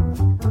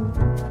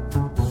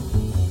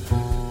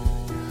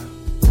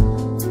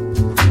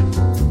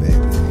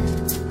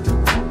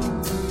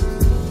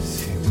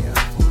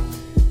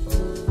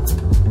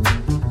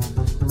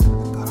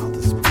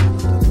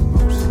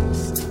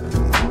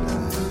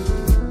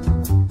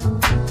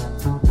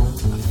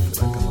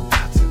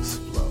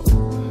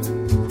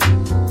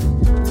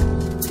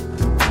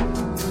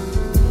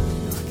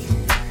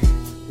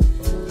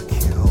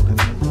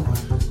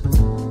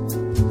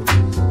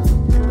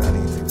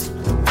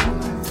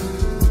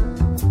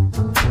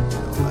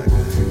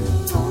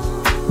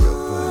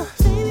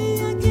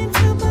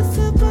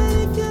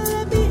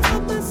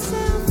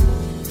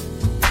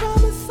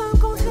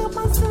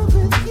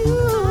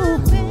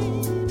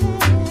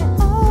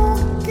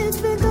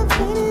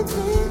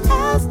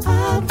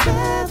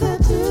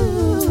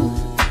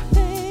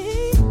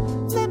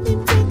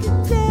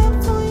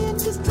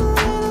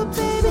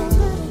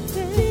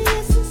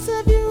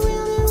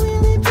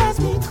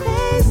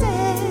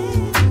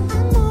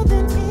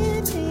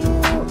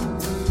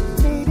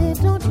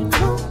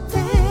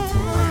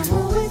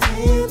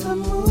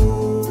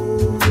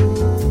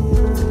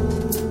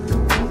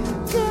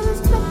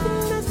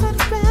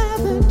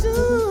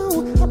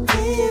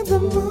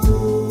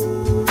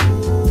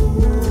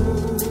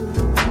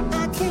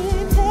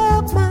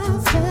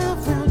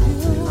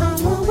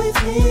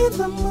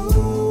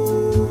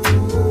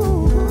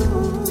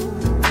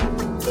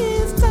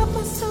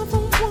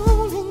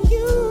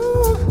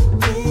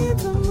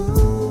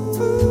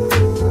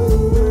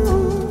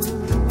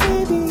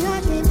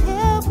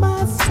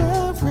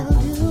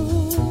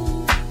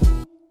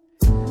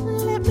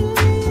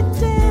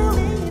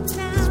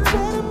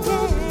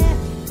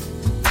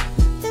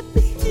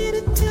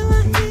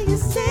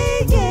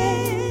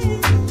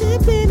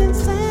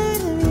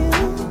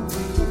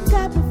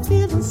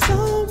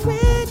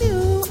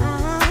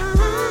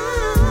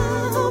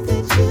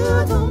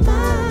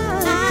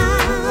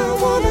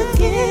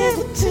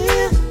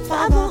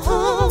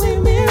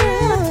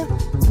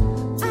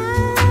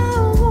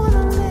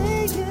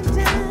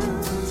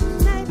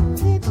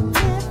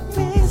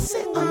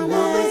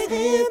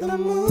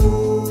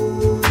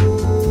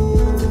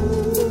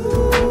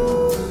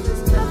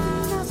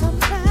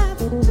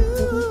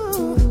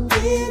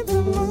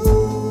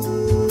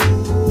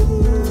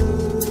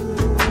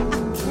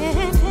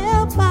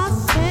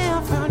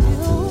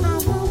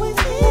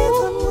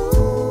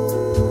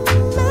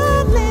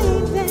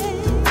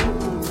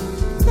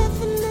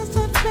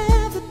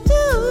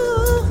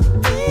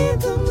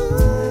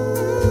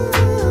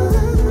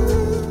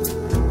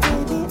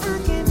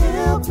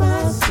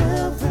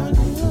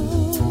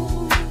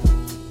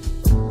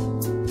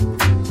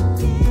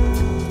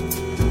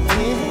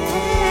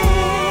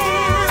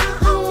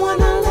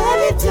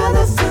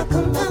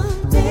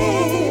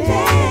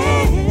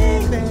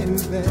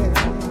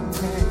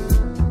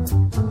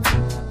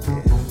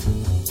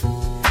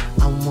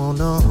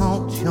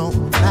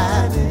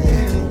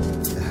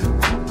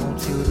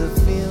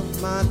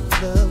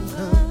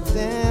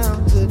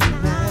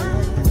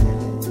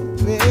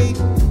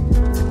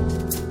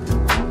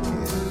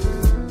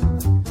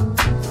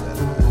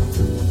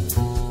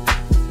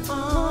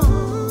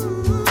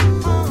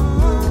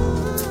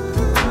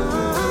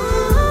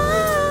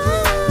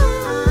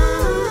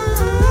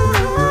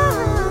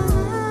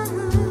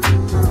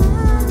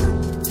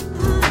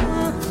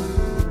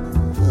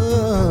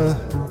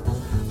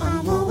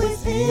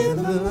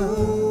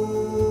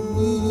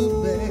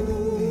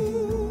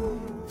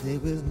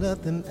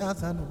 nothing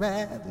else I'd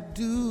rather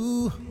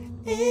do.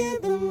 In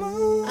the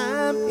mood,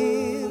 I'm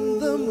in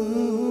the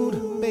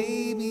mood,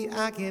 baby.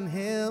 I can't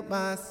help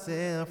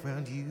myself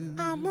around you.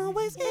 I'm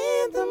always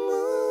in the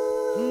mood.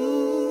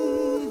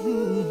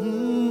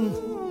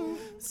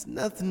 There's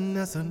nothing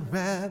else I'd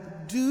rather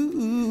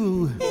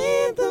do.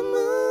 In the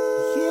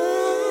mood,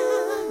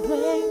 yeah,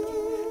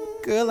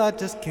 baby. Girl, I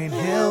just can't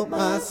help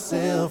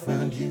myself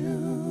around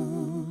you.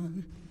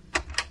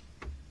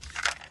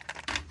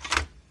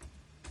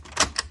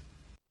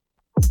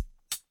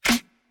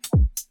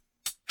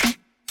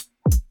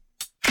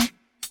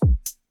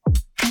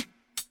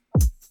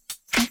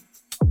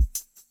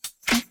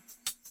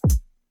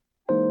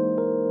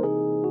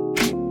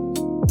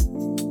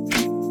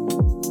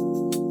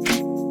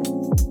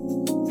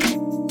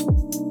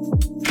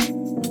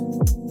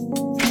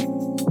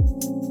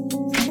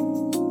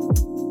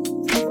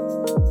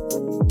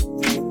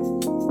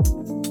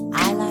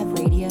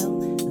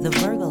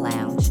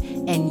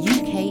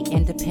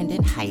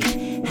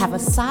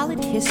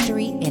 Solid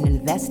history in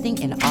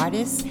investing in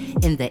artists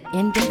in the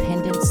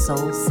independent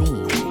soul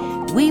scene.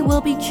 We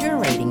will be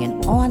curating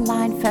an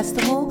online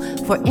festival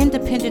for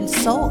independent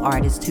soul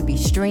artists to be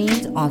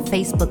streamed on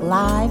Facebook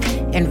Live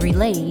and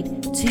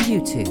relayed to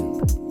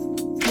YouTube.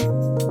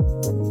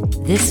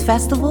 This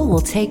festival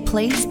will take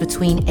place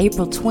between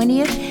April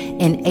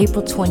 20th and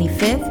April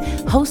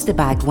 25th, hosted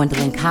by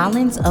Gwendolyn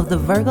Collins of the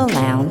Virgo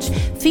Lounge,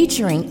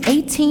 featuring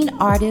 18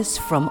 artists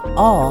from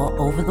all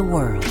over the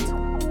world.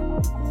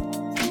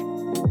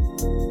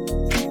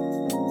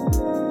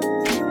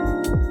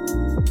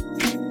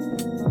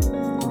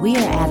 We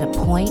are at a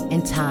point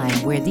in time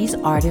where these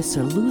artists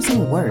are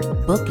losing work,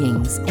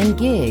 bookings, and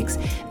gigs.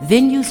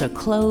 Venues are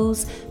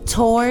closed,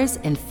 tours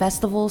and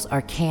festivals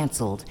are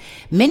canceled.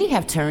 Many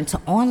have turned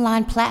to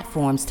online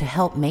platforms to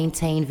help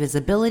maintain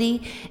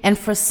visibility, and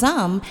for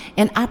some,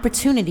 an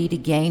opportunity to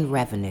gain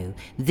revenue.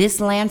 This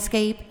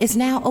landscape is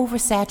now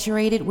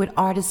oversaturated with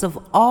artists of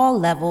all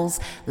levels,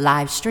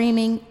 live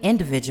streaming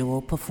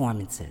individual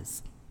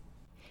performances.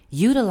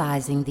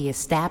 Utilizing the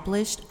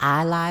established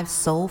iLive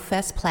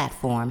Soulfest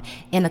platform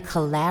in a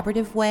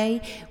collaborative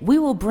way, we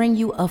will bring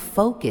you a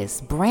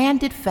focused,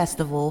 branded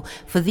festival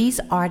for these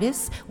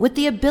artists with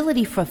the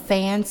ability for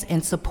fans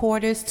and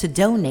supporters to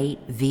donate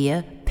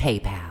via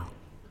PayPal.